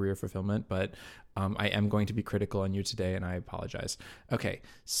terms of career fulfillment, but I am going to be critical on you today, and I apologize. Okay,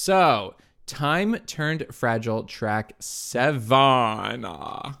 so Time Turned Fragile, track 7.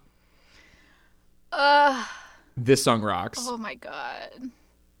 This song rocks. Oh my god.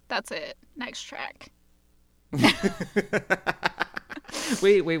 That's it. Next track.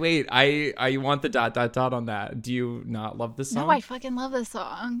 Wait. I want the ... on that. Do you not love this song? No, I fucking love this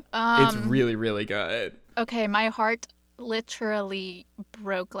song. It's really, really good. Okay, my heart literally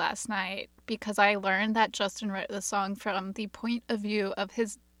broke last night because I learned that Justin wrote the song from the point of view of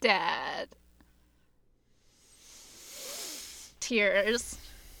his dad. tears.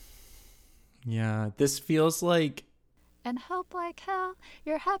 Yeah, this feels like And hope like hell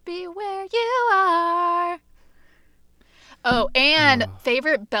you're happy where you are. Oh, and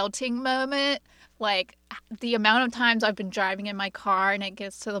favorite belting moment, like the amount of times I've been driving in my car and it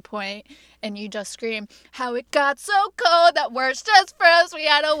gets to the point and you just scream, how it got so cold that words just froze. We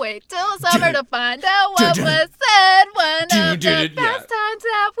had to wait till summer to find out what was said. One of the best times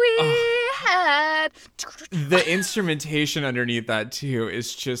that we had. the instrumentation underneath that too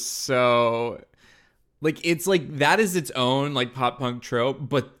is just so like, it's like that is its own like pop punk trope,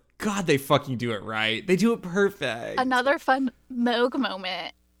 but God, they fucking do it right. They do it perfect. Another fun Moog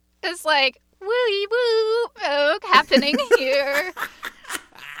moment is like, woo woo Moog happening here.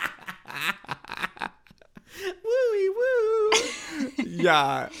 Wooey woo.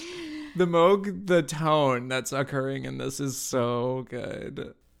 Yeah. The Moog, the tone that's occurring in this is so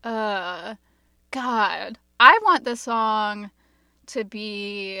good. God, I want the song to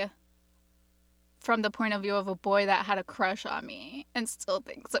be from the point of view of a boy that had a crush on me and still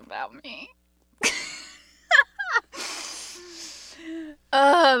thinks about me.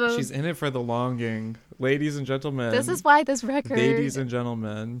 She's in it for the longing. Ladies and gentlemen. This is why this record ladies and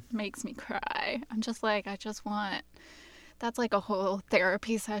gentlemen makes me cry. I'm just like, I just want, that's like a whole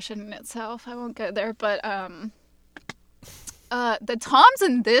therapy session in itself. I won't go there, but the toms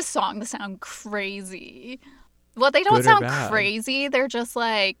in this song sound crazy. Well, they don't Good or sound bad? crazy. They're just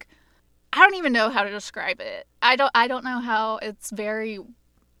like, I don't even know how to describe it. I don't know how. It's very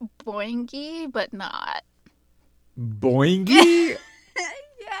boingy, but not. Boingy?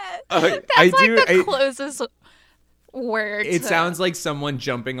 Yeah. That's That's the closest word. It sounds like someone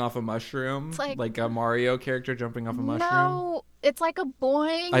jumping off a mushroom. It's like a Mario character jumping off a mushroom. No, it's like a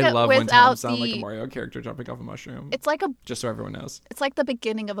boing. I love when without toms sound like a Mario character jumping off a mushroom. It's like just so everyone knows. It's like the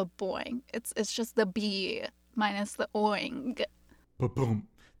beginning of a boing. It's just the B minus the oing. Boom.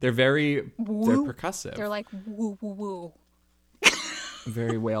 They're they're percussive. They're like woo woo woo.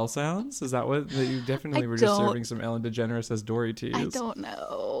 Very whale sounds? Is that what you definitely were just serving some Ellen DeGeneres as Dory teas? I don't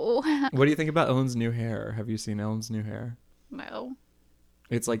know. What do you think about Ellen's new hair? Have you seen Ellen's new hair? No.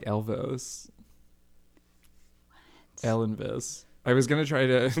 It's like Elvis. Ellenvis. I was gonna try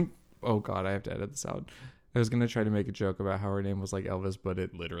to oh god, I have to edit this out. I was gonna try to make a joke about how her name was like Elvis, but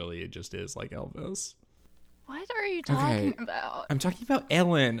it just is like Elvis. What are you talking about? I'm talking about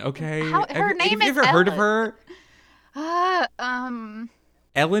Ellen, okay? Her name have you is ever heard Ellen. of her?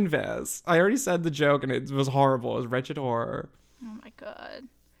 Ellen Vez. I already said the joke and it was horrible. It was wretched horror. Oh my god.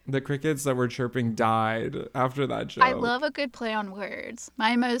 The crickets that were chirping died after that joke. I love a good play on words.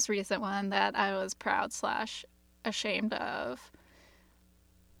 My most recent one that I was proud / ashamed of.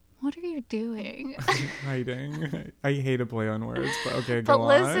 What are you doing? Hiding. I hate a play on words, but okay, but go on.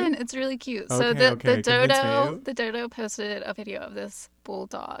 listen, it's really cute. So the convince me. dodo posted a video of this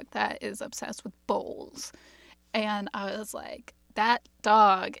bulldog that is obsessed with bowls. And I was like, that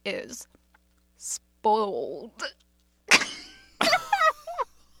dog is spoiled.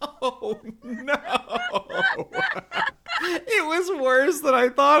 Oh, no. It was worse than I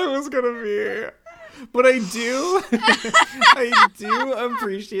thought it was going to be. But I do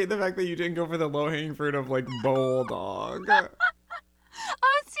appreciate the fact that you didn't go for the low-hanging fruit of, like, bulldog. Oh,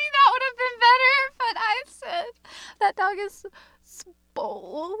 see, that would have been better, but I said that dog is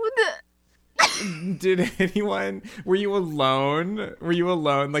spoiled. Did anyone, were you alone,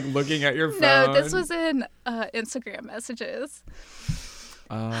 like, looking at your phone? No, this was in Instagram messages.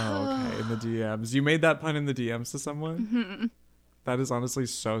 Oh, okay, in the DMs. You made that pun in the DMs to someone? Mm-hmm. That is honestly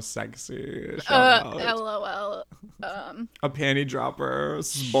so sexy. Shout out. LOL. A panty dropper.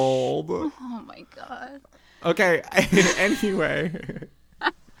 Bold. Oh my god. Okay, anyway.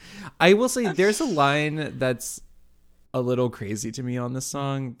 I will say there's a line that's a little crazy to me on this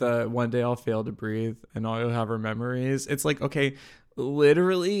song. The one day I'll fail to breathe and all you'll have are memories. It's like, okay,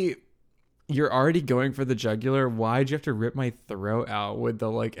 literally, you're already going for the jugular. Why'd you have to rip my throat out with the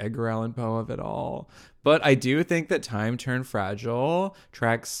like Edgar Allan Poe of it all? But I do think that Time Turned Fragile,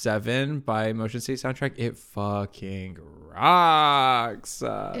 track 7 by Motion City Soundtrack, it fucking rocks.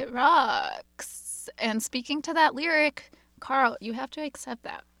 It rocks. And speaking to that lyric, Carl, you have to accept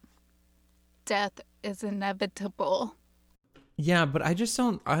that death is inevitable. Yeah, but I just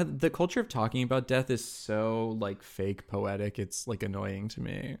don't. The culture of talking about death is so like fake poetic. It's like annoying to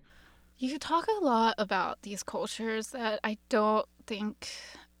me. You talk a lot about these cultures that I don't think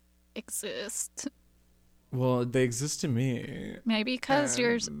exist. Well, they exist to me. Maybe because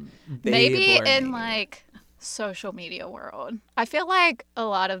you're maybe in like social media world. I feel like a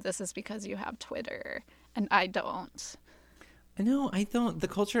lot of this is because you have Twitter and I don't. No, I don't. The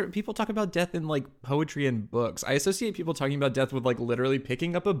culture, people talk about death in like poetry and books. I associate people talking about death with like literally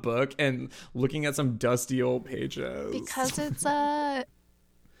picking up a book and looking at some dusty old pages. Because it's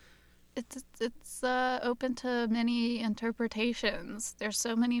open to many interpretations. There's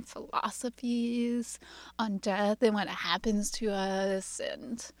so many philosophies on death and what happens to us,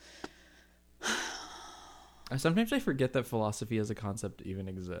 and Sometimes I forget that philosophy as a concept even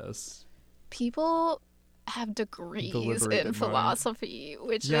exists. people have degrees in Deliberated mind. philosophy,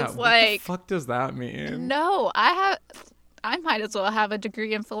 which Yeah, is what like, the fuck does that mean? no, I might as well have a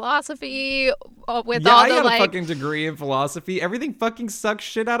degree in philosophy with Yeah, all I the got like. a fucking degree in philosophy. Everything fucking sucks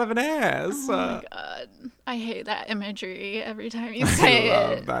shit out of an ass. Oh my god, I hate that imagery every time you I say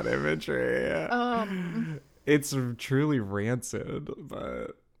love it. that imagery. It's truly rancid,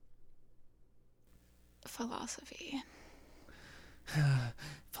 but Philosophy.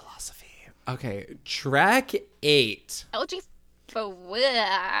 philosophy. Okay, track 8. LG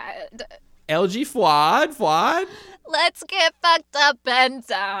Fawad. LG Fuad. Let's get fucked up and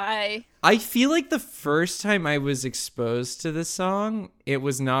die. I feel like the first time I was exposed to this song, it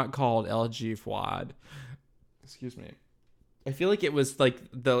was not called LG Fuad. Excuse me. I feel like it was like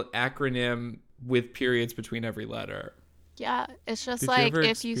the acronym with periods between every letter. Yeah, it's just Did you like ever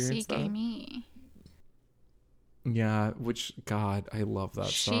if you experience see gay that? me. Yeah, which, God, I love that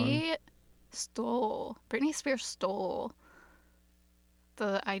song. Britney Spears stole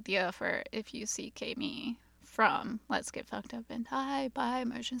the idea for If You See K Me from Let's Get Fucked Up and Die by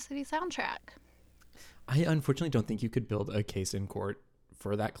Motion City Soundtrack. I unfortunately don't think you could build a case in court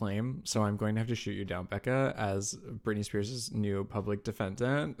for that claim, so I'm going to have to shoot you down, Becca, as Britney Spears' new public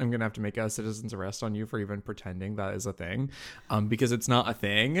defendant. I'm going to have to make a citizen's arrest on you for even pretending that is a thing, because it's not a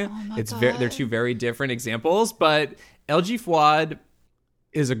thing. Oh my It's God. they're two very different examples, but LG Fuad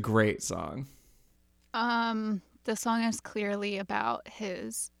is a great song. The song is clearly about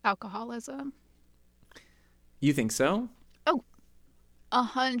his alcoholism. You think so?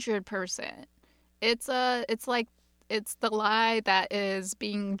 100%. It's the lie that is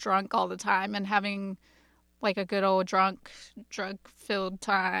being drunk all the time and having like a good old drug filled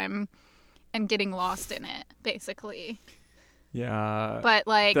time and getting lost in it, basically. Yeah. But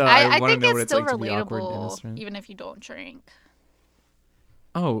like I I wanna think know it's what it's still like to be awkward and relatable innocent. even if you don't drink.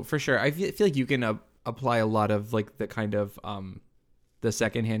 Oh, for sure. I feel like you can apply a lot of like the kind of the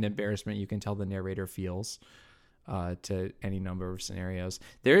secondhand embarrassment you can tell the narrator feels to any number of scenarios.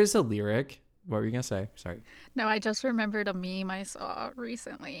 There is a lyric. What were you gonna say? Sorry. No, I just remembered a meme I saw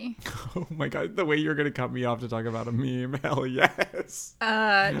recently. Oh my god, the way you're gonna cut me off to talk about a meme. Hell yes.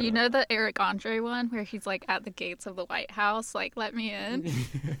 You know the Eric Andre one where he's like at the gates of the White House, like, let me in?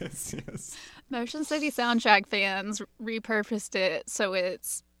 Yes. Motion City Soundtrack fans repurposed it so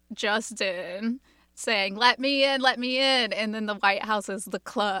it's Justin saying, let me in, and then the White House is the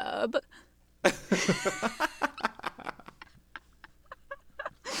club.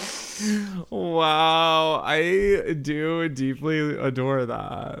 Wow, I do deeply adore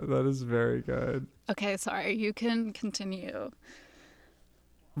that. That is very good. Okay, sorry, you can continue.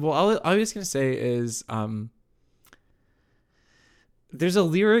 Well, all I was gonna say is, there's a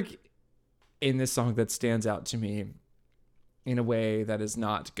lyric in this song that stands out to me in a way that is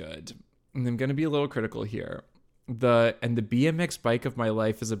not good, and I'm gonna be a little critical here. The BMX bike of my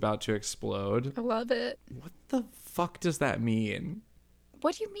life is about to explode. I love it. What the fuck does that mean?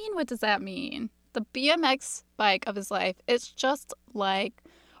 What do you mean? What does that mean? The BMX bike of his life, it's just like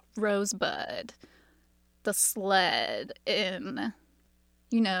Rosebud, the sled in,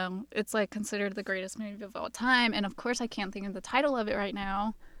 it's like considered the greatest movie of all time. And of course, I can't think of the title of it right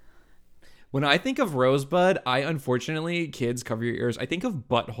now. When I think of Rosebud, unfortunately, kids, cover your ears, I think of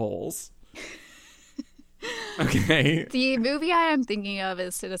buttholes. Okay. The movie I am thinking of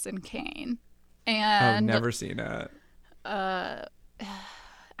is Citizen Kane. I've And never seen it.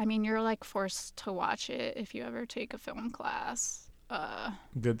 I mean, you're like forced to watch it if you ever take a film class.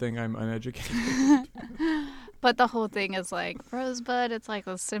 Good thing I'm uneducated. But the whole thing is like Rosebud. It's like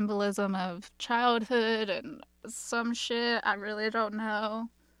a symbolism of childhood and some shit. I really don't know.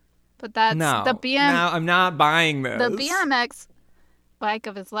 But that's No, the BM. no, I'm not buying this. The BMX bike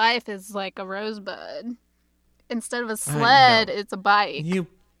of his life is like a Rosebud. Instead of a sled, no. it's a bike.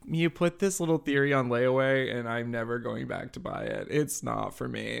 You put this little theory on layaway, and I'm never going back to buy it. It's not for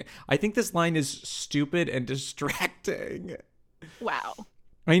me. I think this line is stupid and distracting. Wow.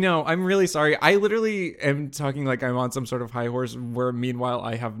 I know. I'm really sorry. I literally am talking like I'm on some sort of high horse where meanwhile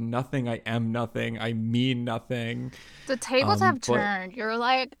I have nothing. I am nothing. I mean nothing. The tables have turned. You're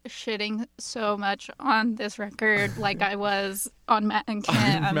like shitting so much on this record like I was on Matt and Kim.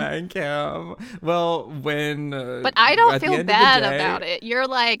 Matt and Kim. Well, when... but I don't feel bad about it. You're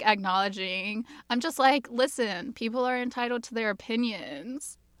like acknowledging. I'm just like, listen, people are entitled to their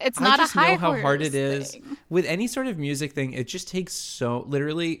opinions. It's not a high horse. I just know how hard it is. With any sort of music thing, it just takes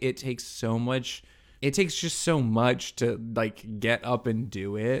it takes so much. It takes just so much to like get up and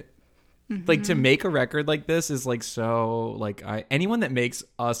do it. Mm-hmm. Like to make a record like this is like so like anyone that makes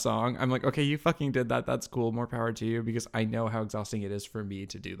a song, I'm like, okay, you fucking did that. That's cool. More power to you, because I know how exhausting it is for me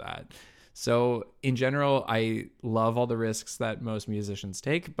to do that. So in general, I love all the risks that most musicians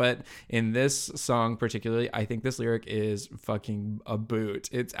take, but in this song particularly, I think this lyric is fucking a boot.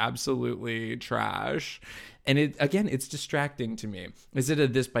 It's absolutely trash. And it's distracting to me. Is it a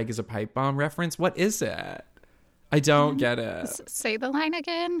 "this bike is a pipe bomb" reference? What is it? I don't get it. Say the line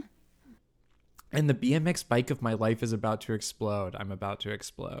again. And the BMX bike of my life is about to explode. I'm about to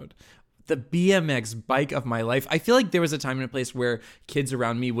explode. The BMX bike of my life. I feel like there was a time and a place where kids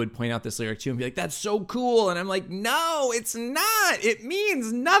around me would point out this lyric too and be like, that's so cool. And I'm like, no, it's not. It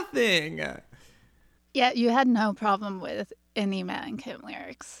means nothing. Yeah, you had no problem with any Matt and Kim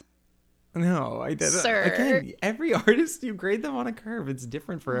lyrics. No, I didn't. Sir. Again, every artist, you grade them on a curve. It's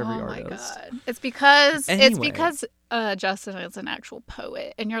different for every artist. Oh my God. It's because Justin is an actual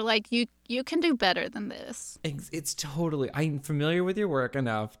poet, and you're like, you can do better than this. It's totally. I'm familiar with your work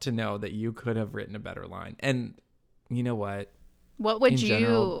enough to know that you could have written a better line. And you know what? What would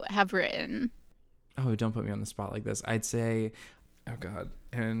you have written? Oh, don't put me on the spot like this. I'd say, oh God,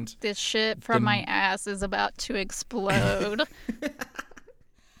 and this shit from my ass is about to explode.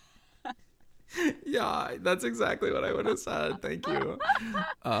 Yeah, that's exactly what I would have said. Thank you.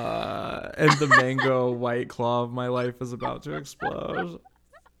 And the mango white claw of my life is about to explode.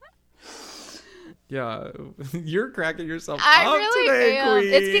 Yeah, you're cracking yourself up really today, am.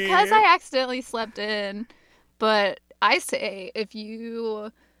 Queen. It's because I accidentally slept in. But I say, if you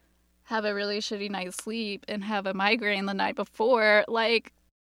have a really shitty night's sleep and have a migraine the night before, like,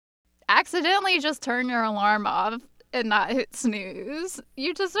 accidentally just turn your alarm off and not hit snooze.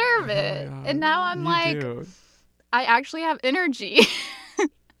 You deserve it. Yeah, and now I'm like, do. I actually have energy.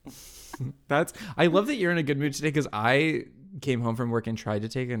 I love that you're in a good mood today, because I came home from work and tried to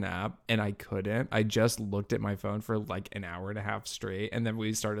take a nap and I couldn't. I just looked at my phone for like an hour and a half straight, and then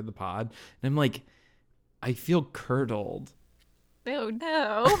we started the pod and I'm like, I feel curdled. Oh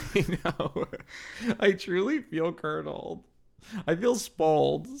no. I know. I truly feel curdled. I feel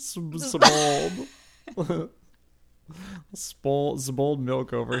spoiled. Spoiled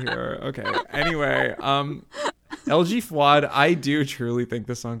milk over here. Okay. Anyway, LG Fuad, I do truly think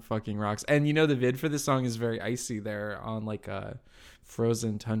this song fucking rocks. And you know, the vid for this song is very icy there on like a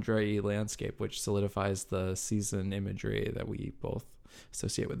frozen tundra-y landscape, which solidifies the season imagery that we both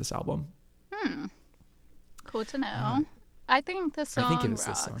associate with this album. Cool to know. I think this song rocks.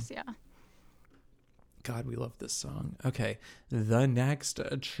 This song. Yeah. God, we love this song. Okay, the next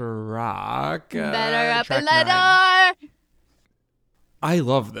track. Better up in the door. I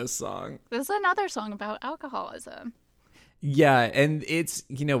love this song. This is another song about alcoholism. Yeah, and it's,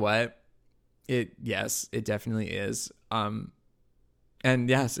 you know what? It definitely is. And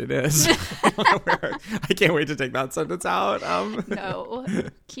yes, it is. I can't wait to take that sentence out. No,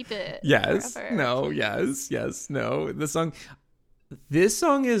 keep it. Yes. Forever. No. Yes. No. This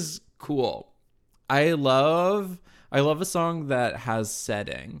song is cool. I love a song that has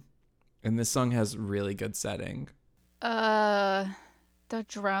setting, and this song has really good setting. The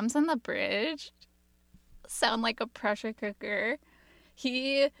drums and the bridge sound like a pressure cooker.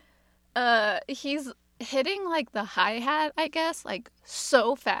 He's hitting like the hi-hat, I guess, like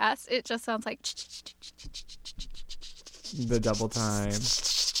so fast. It just sounds like the double time.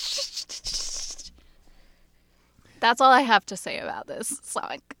 That's all I have to say about this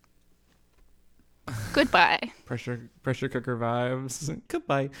song. Goodbye. Pressure cooker vibes.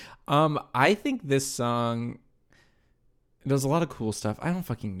 Goodbye. I think this song does a lot of cool stuff. I don't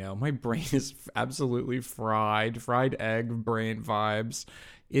fucking know. My brain is absolutely fried egg brain vibes.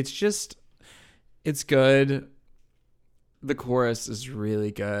 It's good. The chorus is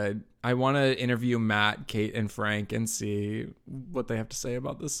really good. I want to interview Matt, Kate, and Frank and see what they have to say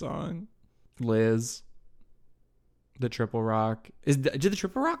about this song. Liz, the Triple Rock. Did the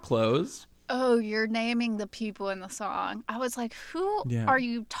Triple Rock close? Oh, you're naming the people in the song. I was like, who are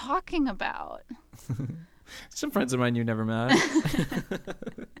you talking about? Some friends of mine you never met.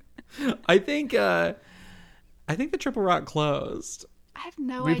 I think the Triple Rock closed. I have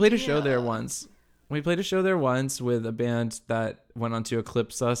no We idea. played a show there once. We played a show there once with a band that went on to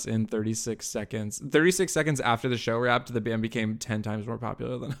eclipse us in 36 seconds. 36 seconds after the show wrapped, the band became 10 times more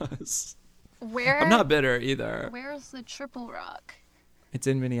popular than us. Where? I'm not bitter either. Where's the Triple Rock? It's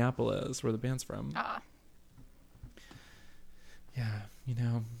in Minneapolis, where the band's from. Ah. Yeah, you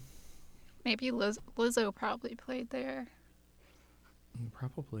know. Maybe Lizzo probably played there.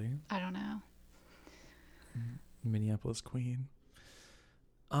 Probably. I don't know. Minneapolis Queen.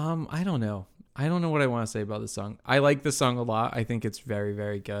 I don't know. I don't know what I want to say about this song. I like the song a lot. I think it's very,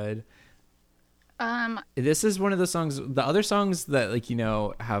 very good. This is one of the songs, the other songs that, like, you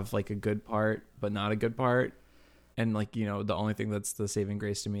know, have like a good part but not a good part, and like, you know, the only thing that's the saving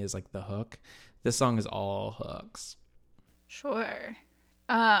grace to me is like the hook. This song is all hooks. Sure.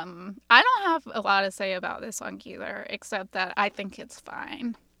 I don't have a lot to say about this song either, except that I think it's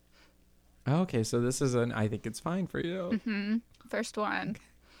fine. Okay, so this is an I think it's fine for you. Mm-hmm. First one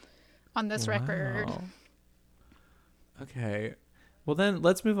on this record. Okay. Well, then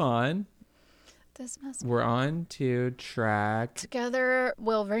let's move on. This must We're on to track. Together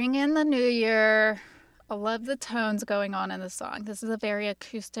We'll Ring in the New Year. I love the tones going on in the song. This is a very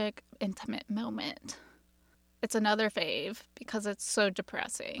acoustic, intimate moment. It's another fave because it's so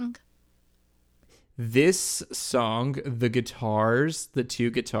depressing. This song, the guitars, the two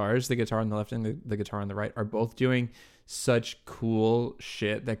guitars, the guitar on the left and the guitar on the right, are both doing such cool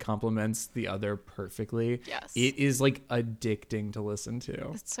shit that complements the other perfectly. Yes. It is like addicting to listen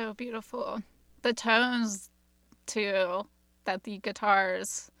to. It's so beautiful. The tones, too, that the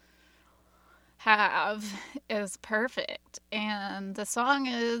guitars have is perfect. And the song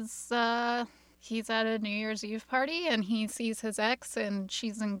is, he's at a New Year's Eve party and he sees his ex and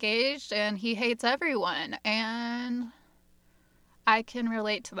she's engaged and he hates everyone. And I can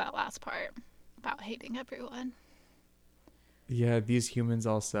relate to that last part about hating everyone. Yeah, these humans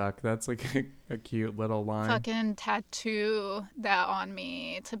all suck. That's like a cute little line. Fucking tattoo that on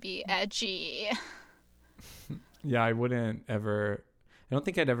me to be edgy. Yeah, I wouldn't ever. I don't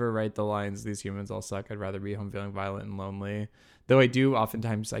think I'd ever write the lines, these humans all suck. I'd rather be home feeling violent and lonely. Though I do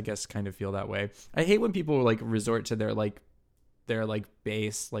oftentimes, I guess, kind of feel that way. I hate when people like resort to their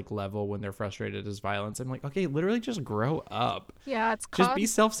base like level when they're frustrated as violence. I'm like, okay, literally just grow up. Yeah, it's called... Just be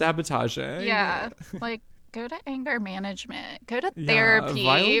self-sabotaging. Yeah, like go to anger management, go to therapy.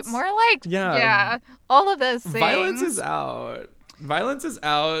 Violence, more like all of those things. Violence is out. Violence is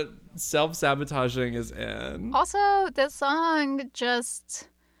out. Self-sabotaging is in. Also, this song just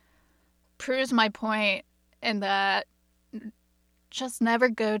proves my point in that just never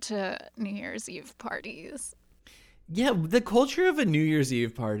go to New Year's Eve parties. Yeah, the culture of a New Year's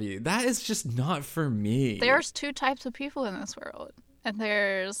Eve party, that is just not for me. There's two types of people in this world. And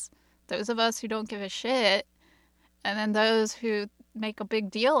there's those of us who don't give a shit, and then those who make a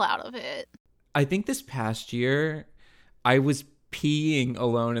big deal out of it. I think this past year, I was peeing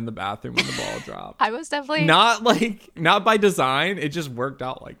alone in the bathroom when the ball dropped. I was definitely... Not by design, it just worked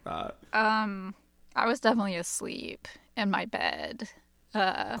out like that. I was definitely asleep in my bed.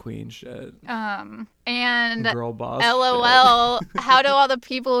 Queen shit. And girl boss LOL, shit. How do all the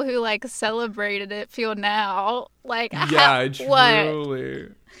people who like celebrated it feel now? Like, yeah, truly.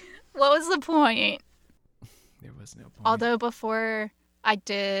 What was the point? There was no point. Although before like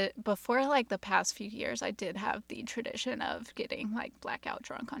the past few years, I did have the tradition of getting like blackout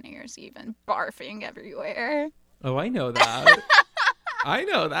drunk on New Year's Eve and barfing everywhere. Oh, I know that. I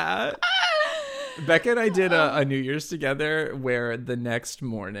know that. Becca and I did a New Year's together where the next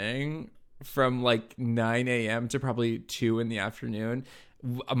morning from like 9 a.m. to probably 2 in the afternoon,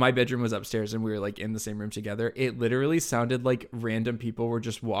 my bedroom was upstairs and we were like in the same room together. It literally sounded like random people were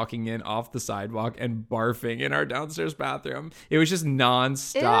just walking in off the sidewalk and barfing in our downstairs bathroom. It was just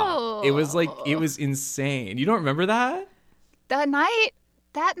nonstop. Ew. It was insane. You don't remember that? That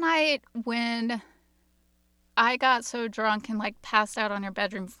night when I got so drunk and like passed out on your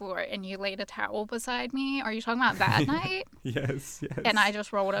bedroom floor and you laid a towel beside me. Are you talking about that night? Yes. And I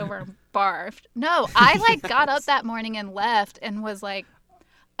just rolled over and barfed. No, I like got up that morning and left and was like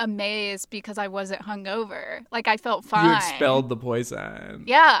amazed because I wasn't hungover. Like I felt fine. You expelled the poison.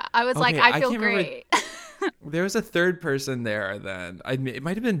 Yeah, I was Okay, like, I feel great. There was a third person there then. It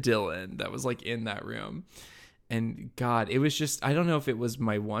might have been Dylan that was like in that room. And God, it was just, I don't know if it was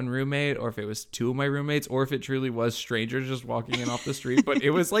my one roommate or if it was two of my roommates or if it truly was strangers just walking in off the street. But it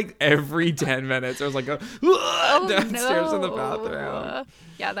was like every 10 minutes, there was like a downstairs in the bathroom.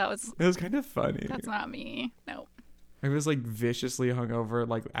 Yeah, it was kind of funny. That's not me. No. I was like viciously hungover,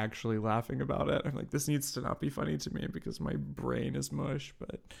 like actually laughing about it. I'm like, this needs to not be funny to me because my brain is mush.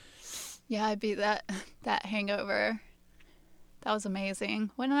 But yeah, I'd be that hangover. That was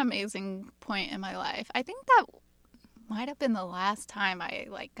amazing. What an amazing point in my life. I think that might have been the last time I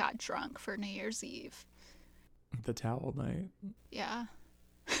like got drunk for New Year's Eve. The towel night. Yeah.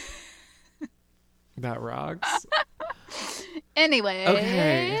 That rocks. Anyway.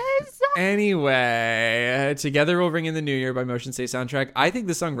 Okay. Anyway, Together We'll Ring in the New Year by Motion Say soundtrack. I think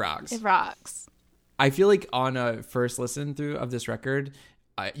the song rocks. It rocks. I feel like on a first listen through of this record,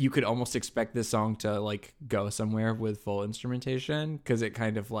 you could almost expect this song to like go somewhere with full instrumentation, because it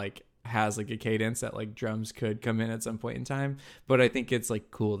kind of like has like a cadence that like drums could come in at some point in time. But I think it's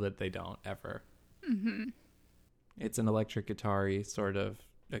like cool that they don't ever. Mm-hmm. It's an electric guitar-y sort of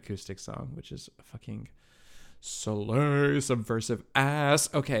acoustic song, which is fucking slay, subversive ass.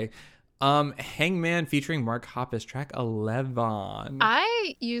 Okay. Hangman featuring Mark Hoppus, track 11.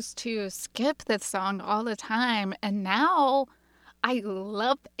 I used to skip this song all the time, and now I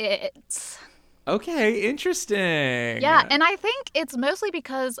love it. Okay, interesting. Yeah, and I think it's mostly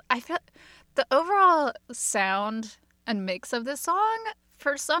because I feel the overall sound and mix of this song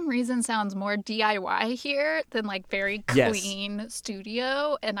for some reason sounds more DIY here than like very clean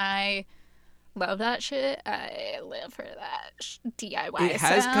studio, and I love that shit. I live for that DIY It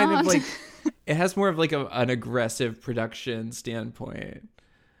has sound. kind of like, it has more of like an aggressive production standpoint.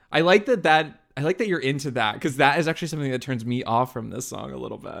 I like that you're into that, because that is actually something that turns me off from this song a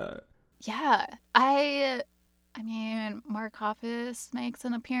little bit. Yeah, I mean, Mark Hoppus makes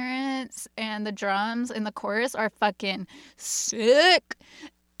an appearance, and the drums in the chorus are fucking sick.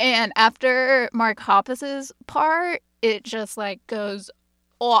 And after Mark Hoppus's part, it just like goes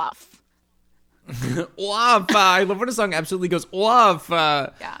off. Off. I love when a song absolutely goes off.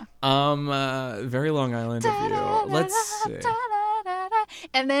 Yeah. Very Long Island of You. Let's see.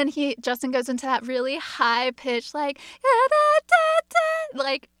 And then Justin goes into that really high pitch like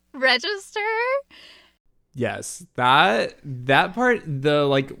register. Yes, that part, the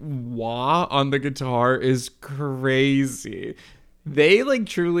like wah on the guitar is crazy. They like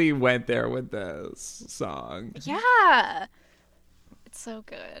truly went there with this song. Yeah. It's so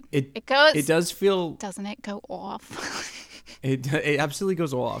good. It goes. It does feel. Doesn't it go off? It absolutely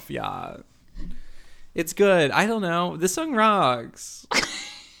goes off. Yeah. It's good. I don't know. This song rocks.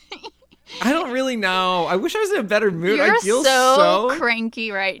 I don't really know. I wish I was in a better mood. You're I feel so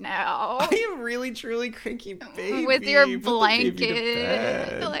cranky right now. I am really, truly cranky, baby. With your Put the baby to blanket.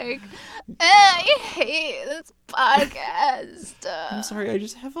 bed. Like, I hate this podcast. I'm sorry. I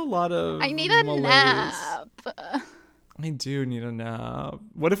just have a lot of I need a malaise. nap. I do need a nap.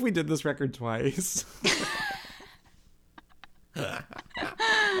 What if we did this record twice?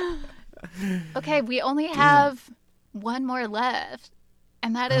 Okay, we only have one more left.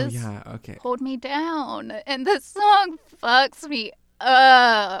 And that is Hold Me Down. And this song fucks me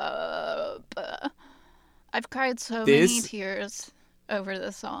up. I've cried so many tears over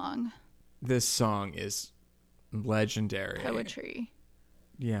this song. This song is legendary. Poetry.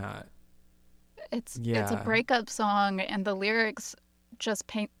 Yeah. It's a breakup song, and the lyrics just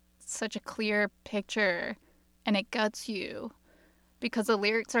paint such a clear picture, and it guts you. Because the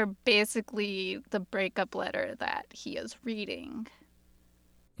lyrics are basically the breakup letter that he is reading.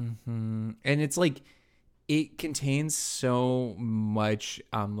 Mm-hmm. And it's like, it contains so much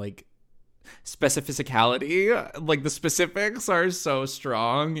like specificality. Like the specifics are so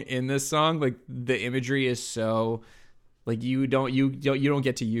strong in this song. Like the imagery is so like you don't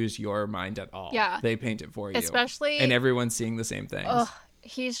get to use your mind at all. Yeah, they paint it for you, especially, and everyone's seeing the same things.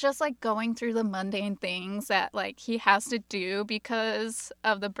 He's just like going through the mundane things that like he has to do because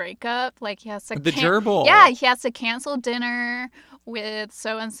of the breakup. Like he has to the gerbil. Yeah, he has to cancel dinner with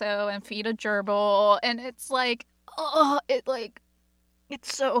so and so and feed a gerbil, and it's like,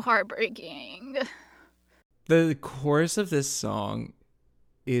 it's so heartbreaking. The chorus of this song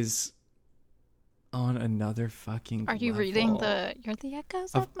is on another fucking Are you level. reading you're the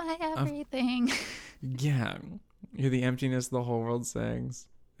echoes of my everything? Yeah. You're the emptiness the whole world sings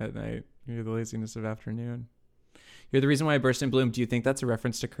at night. You're the laziness of afternoon. You're the reason why I burst in bloom. Do you think that's a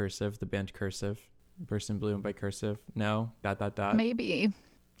reference to Cursive, the band Cursive? Burst in bloom by Cursive? No? ... Maybe.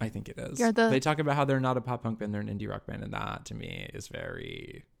 I think it is. They talk about how they're not a pop punk band, they're an indie rock band, and that to me is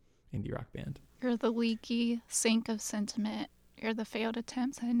very indie rock band. You're the leaky sink of sentiment. You're the failed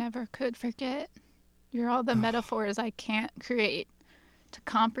attempts I never could forget. You're all the metaphors I can't create to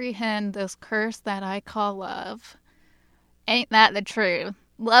comprehend this curse that I call love. Ain't that the truth?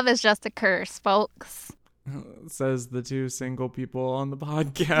 Love is just a curse, folks. Says the two single people on the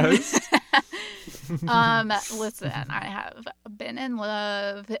podcast. Listen, I have been in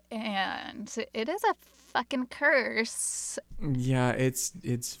love, and it is a fucking curse. Yeah, it's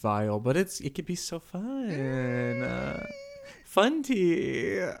vile, but it could be so fun. Fun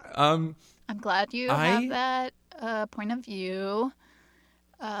tea. I'm glad you I- have that point of view.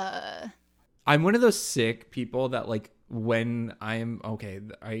 I'm one of those sick people that like when I'm okay,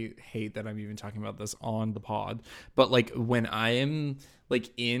 I hate that I'm even talking about this on the pod, but like when I am like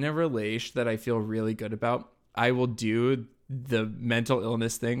in a relation that I feel really good about, I will do the mental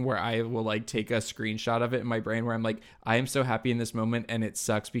illness thing where I will like take a screenshot of it in my brain where I'm like, I am so happy in this moment and it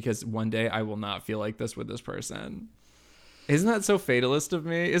sucks because one day I will not feel like this with this person. Isn't that so fatalist of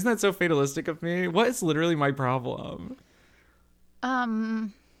me? Isn't that so fatalistic of me? What is literally my problem?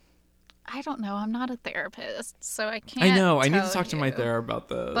 I don't know. I'm not a therapist, so I can't. I know. I need to tell talk to my you. therapist about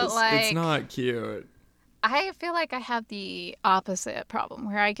this. But, like, it's not cute. I feel like I have the opposite problem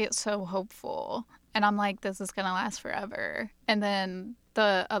where I get so hopeful and I'm like, this is gonna last forever, and then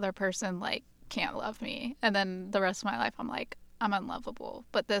the other person like can't love me, and then the rest of my life I'm like, I'm unlovable.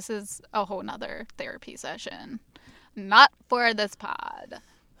 But this is a whole nother therapy session, not for this pod.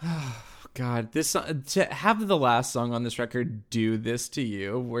 God, this to have the last song on this record do this to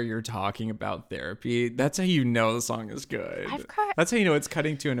you, where you're talking about therapy. That's how you know the song is good. I've cried. That's how you know it's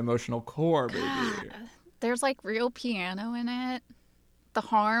cutting to an emotional core, baby. There's like real piano in it. The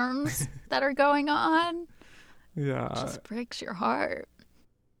harms that are going on Yeah. just breaks your heart.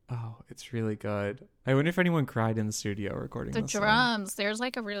 Oh, it's really good. I wonder if anyone cried in the studio recording The this song. drums, there's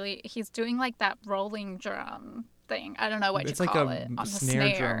like he's doing like that rolling drum thing. I don't know what It's you like call a it. On the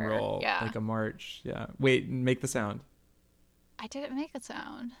snare snare. drum roll, Yeah. like a march. Yeah. Wait, make the sound. I didn't make a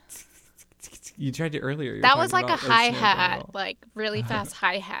sound. You tried it earlier. You were That was talking like a about snare drum hi-hat, roll. like really fast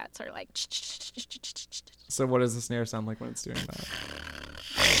hi-hats are like So what does the snare sound like when it's doing that?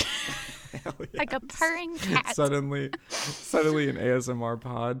 Hell like a yes. purring cat. suddenly an ASMR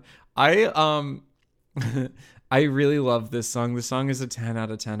pod. I I really love this song. This song is a 10 out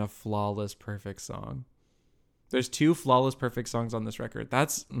of 10, a flawless perfect song. There's 2 flawless perfect songs on this record.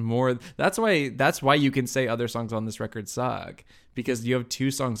 That's why you can say other songs on this record suck, because you have 2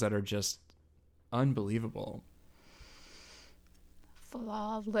 songs that are just unbelievable.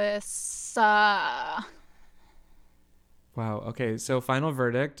 Flawless. Wow. Okay, so final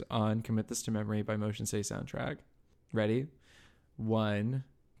verdict on Commit This to Memory by Motion City Soundtrack. Ready? 1,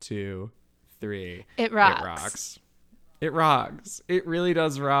 2, 3. It rocks. It rocks. It rocks. It really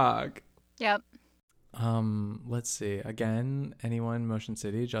does rock. Yep. Let's see. Again, anyone, Motion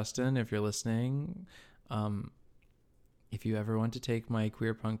City, Justin, if you're listening, if you ever want to take my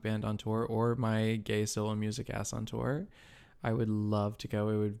queer punk band on tour or my gay solo music ass on tour, I would love to go.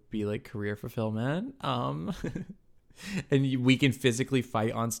 It would be like career fulfillment. And we can physically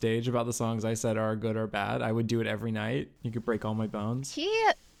fight on stage about the songs I said are good or bad. I would do it every night. You could break all my bones.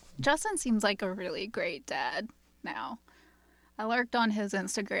 Justin seems like a really great dad now. I lurked on his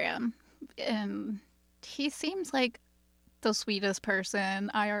Instagram and he seems like the sweetest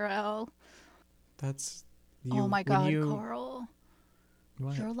person IRL. That's Oh my god, Carl.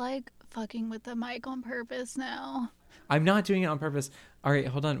 What? You're like fucking with the mic on purpose now. I'm not doing it on purpose. All right,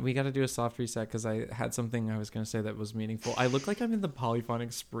 hold on. We got to do a soft reset because I had something I was going to say that was meaningful. I look like I'm in the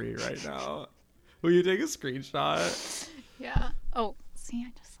polyphonic spree right now. Will you take a screenshot? Yeah. Oh, see,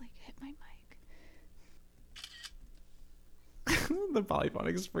 I just like hit my mic. The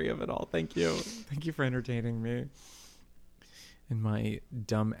polyphonic spree of it all. Thank you. Thank you for entertaining me in my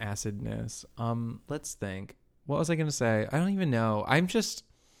dumb acidness. Let's think. What was I going to say? I don't even know. I'm just.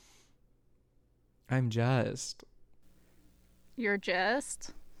 You're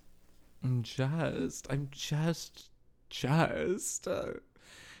just. I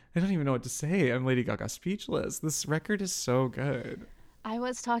don't even know what to say. I'm Lady Gaga speechless. This record is so good. I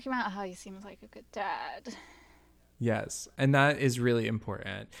was talking about how he seems like a good dad. Yes, and that is really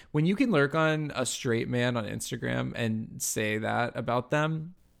important. When you can lurk on a straight man on Instagram and say that about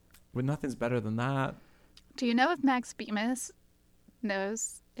them, well, nothing's better than that. Do you know if Max Bemis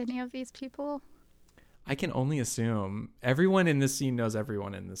knows any of these people? I can only assume. Everyone in this scene knows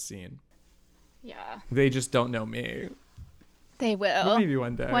everyone in this scene. Yeah. They just don't know me. They will. But maybe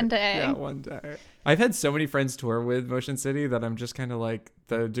one day. One day. Yeah, one day. I've had so many friends tour with Motion City that I'm just kind of like,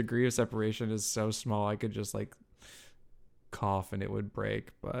 the degree of separation is so small I could just like cough and it would break,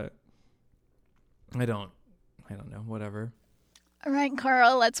 but I don't know, whatever. All right,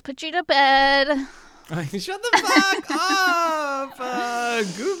 Carl, let's put you to bed. Shut the fuck up!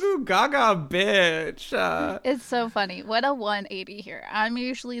 Goo goo gaga, bitch. It's so funny. What a 180 here. I'm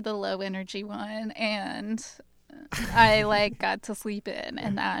usually the low energy one, and I like got to sleep in,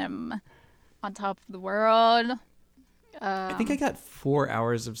 and I'm on top of the world. I think I got 4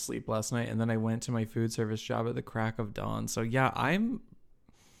 hours of sleep last night, and then I went to my food service job at the crack of dawn. So yeah, I'm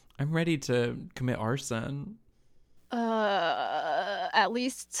ready to commit arson. At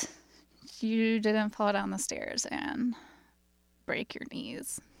least you didn't fall down the stairs and break your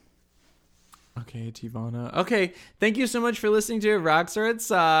knees. Okay, Tivana. Okay, thank you so much for listening to It Rocks or It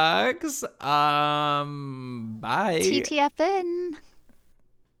Sucks. Bye. TTFN.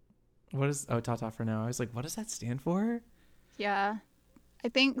 What is... Oh, Tata for now. I was like, what does that stand for? Yeah. I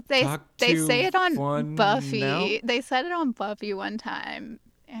think they Talk say it on one Buffy. now? They said it on Buffy one time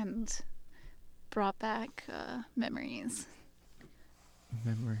and brought back memories.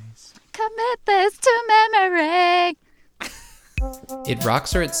 Memories. Commit this to memory. It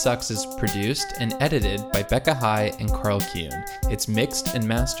Rocks or It Sucks is produced and edited by Becca High and Carl Kuhn. It's mixed and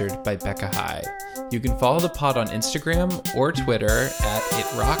mastered by Becca High. You can follow the pod on Instagram or Twitter at It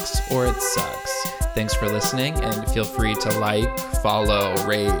Rocks or It Sucks. Thanks for listening, and feel free to like, follow,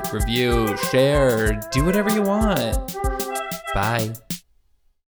 rate, review, share, do whatever you want. Bye.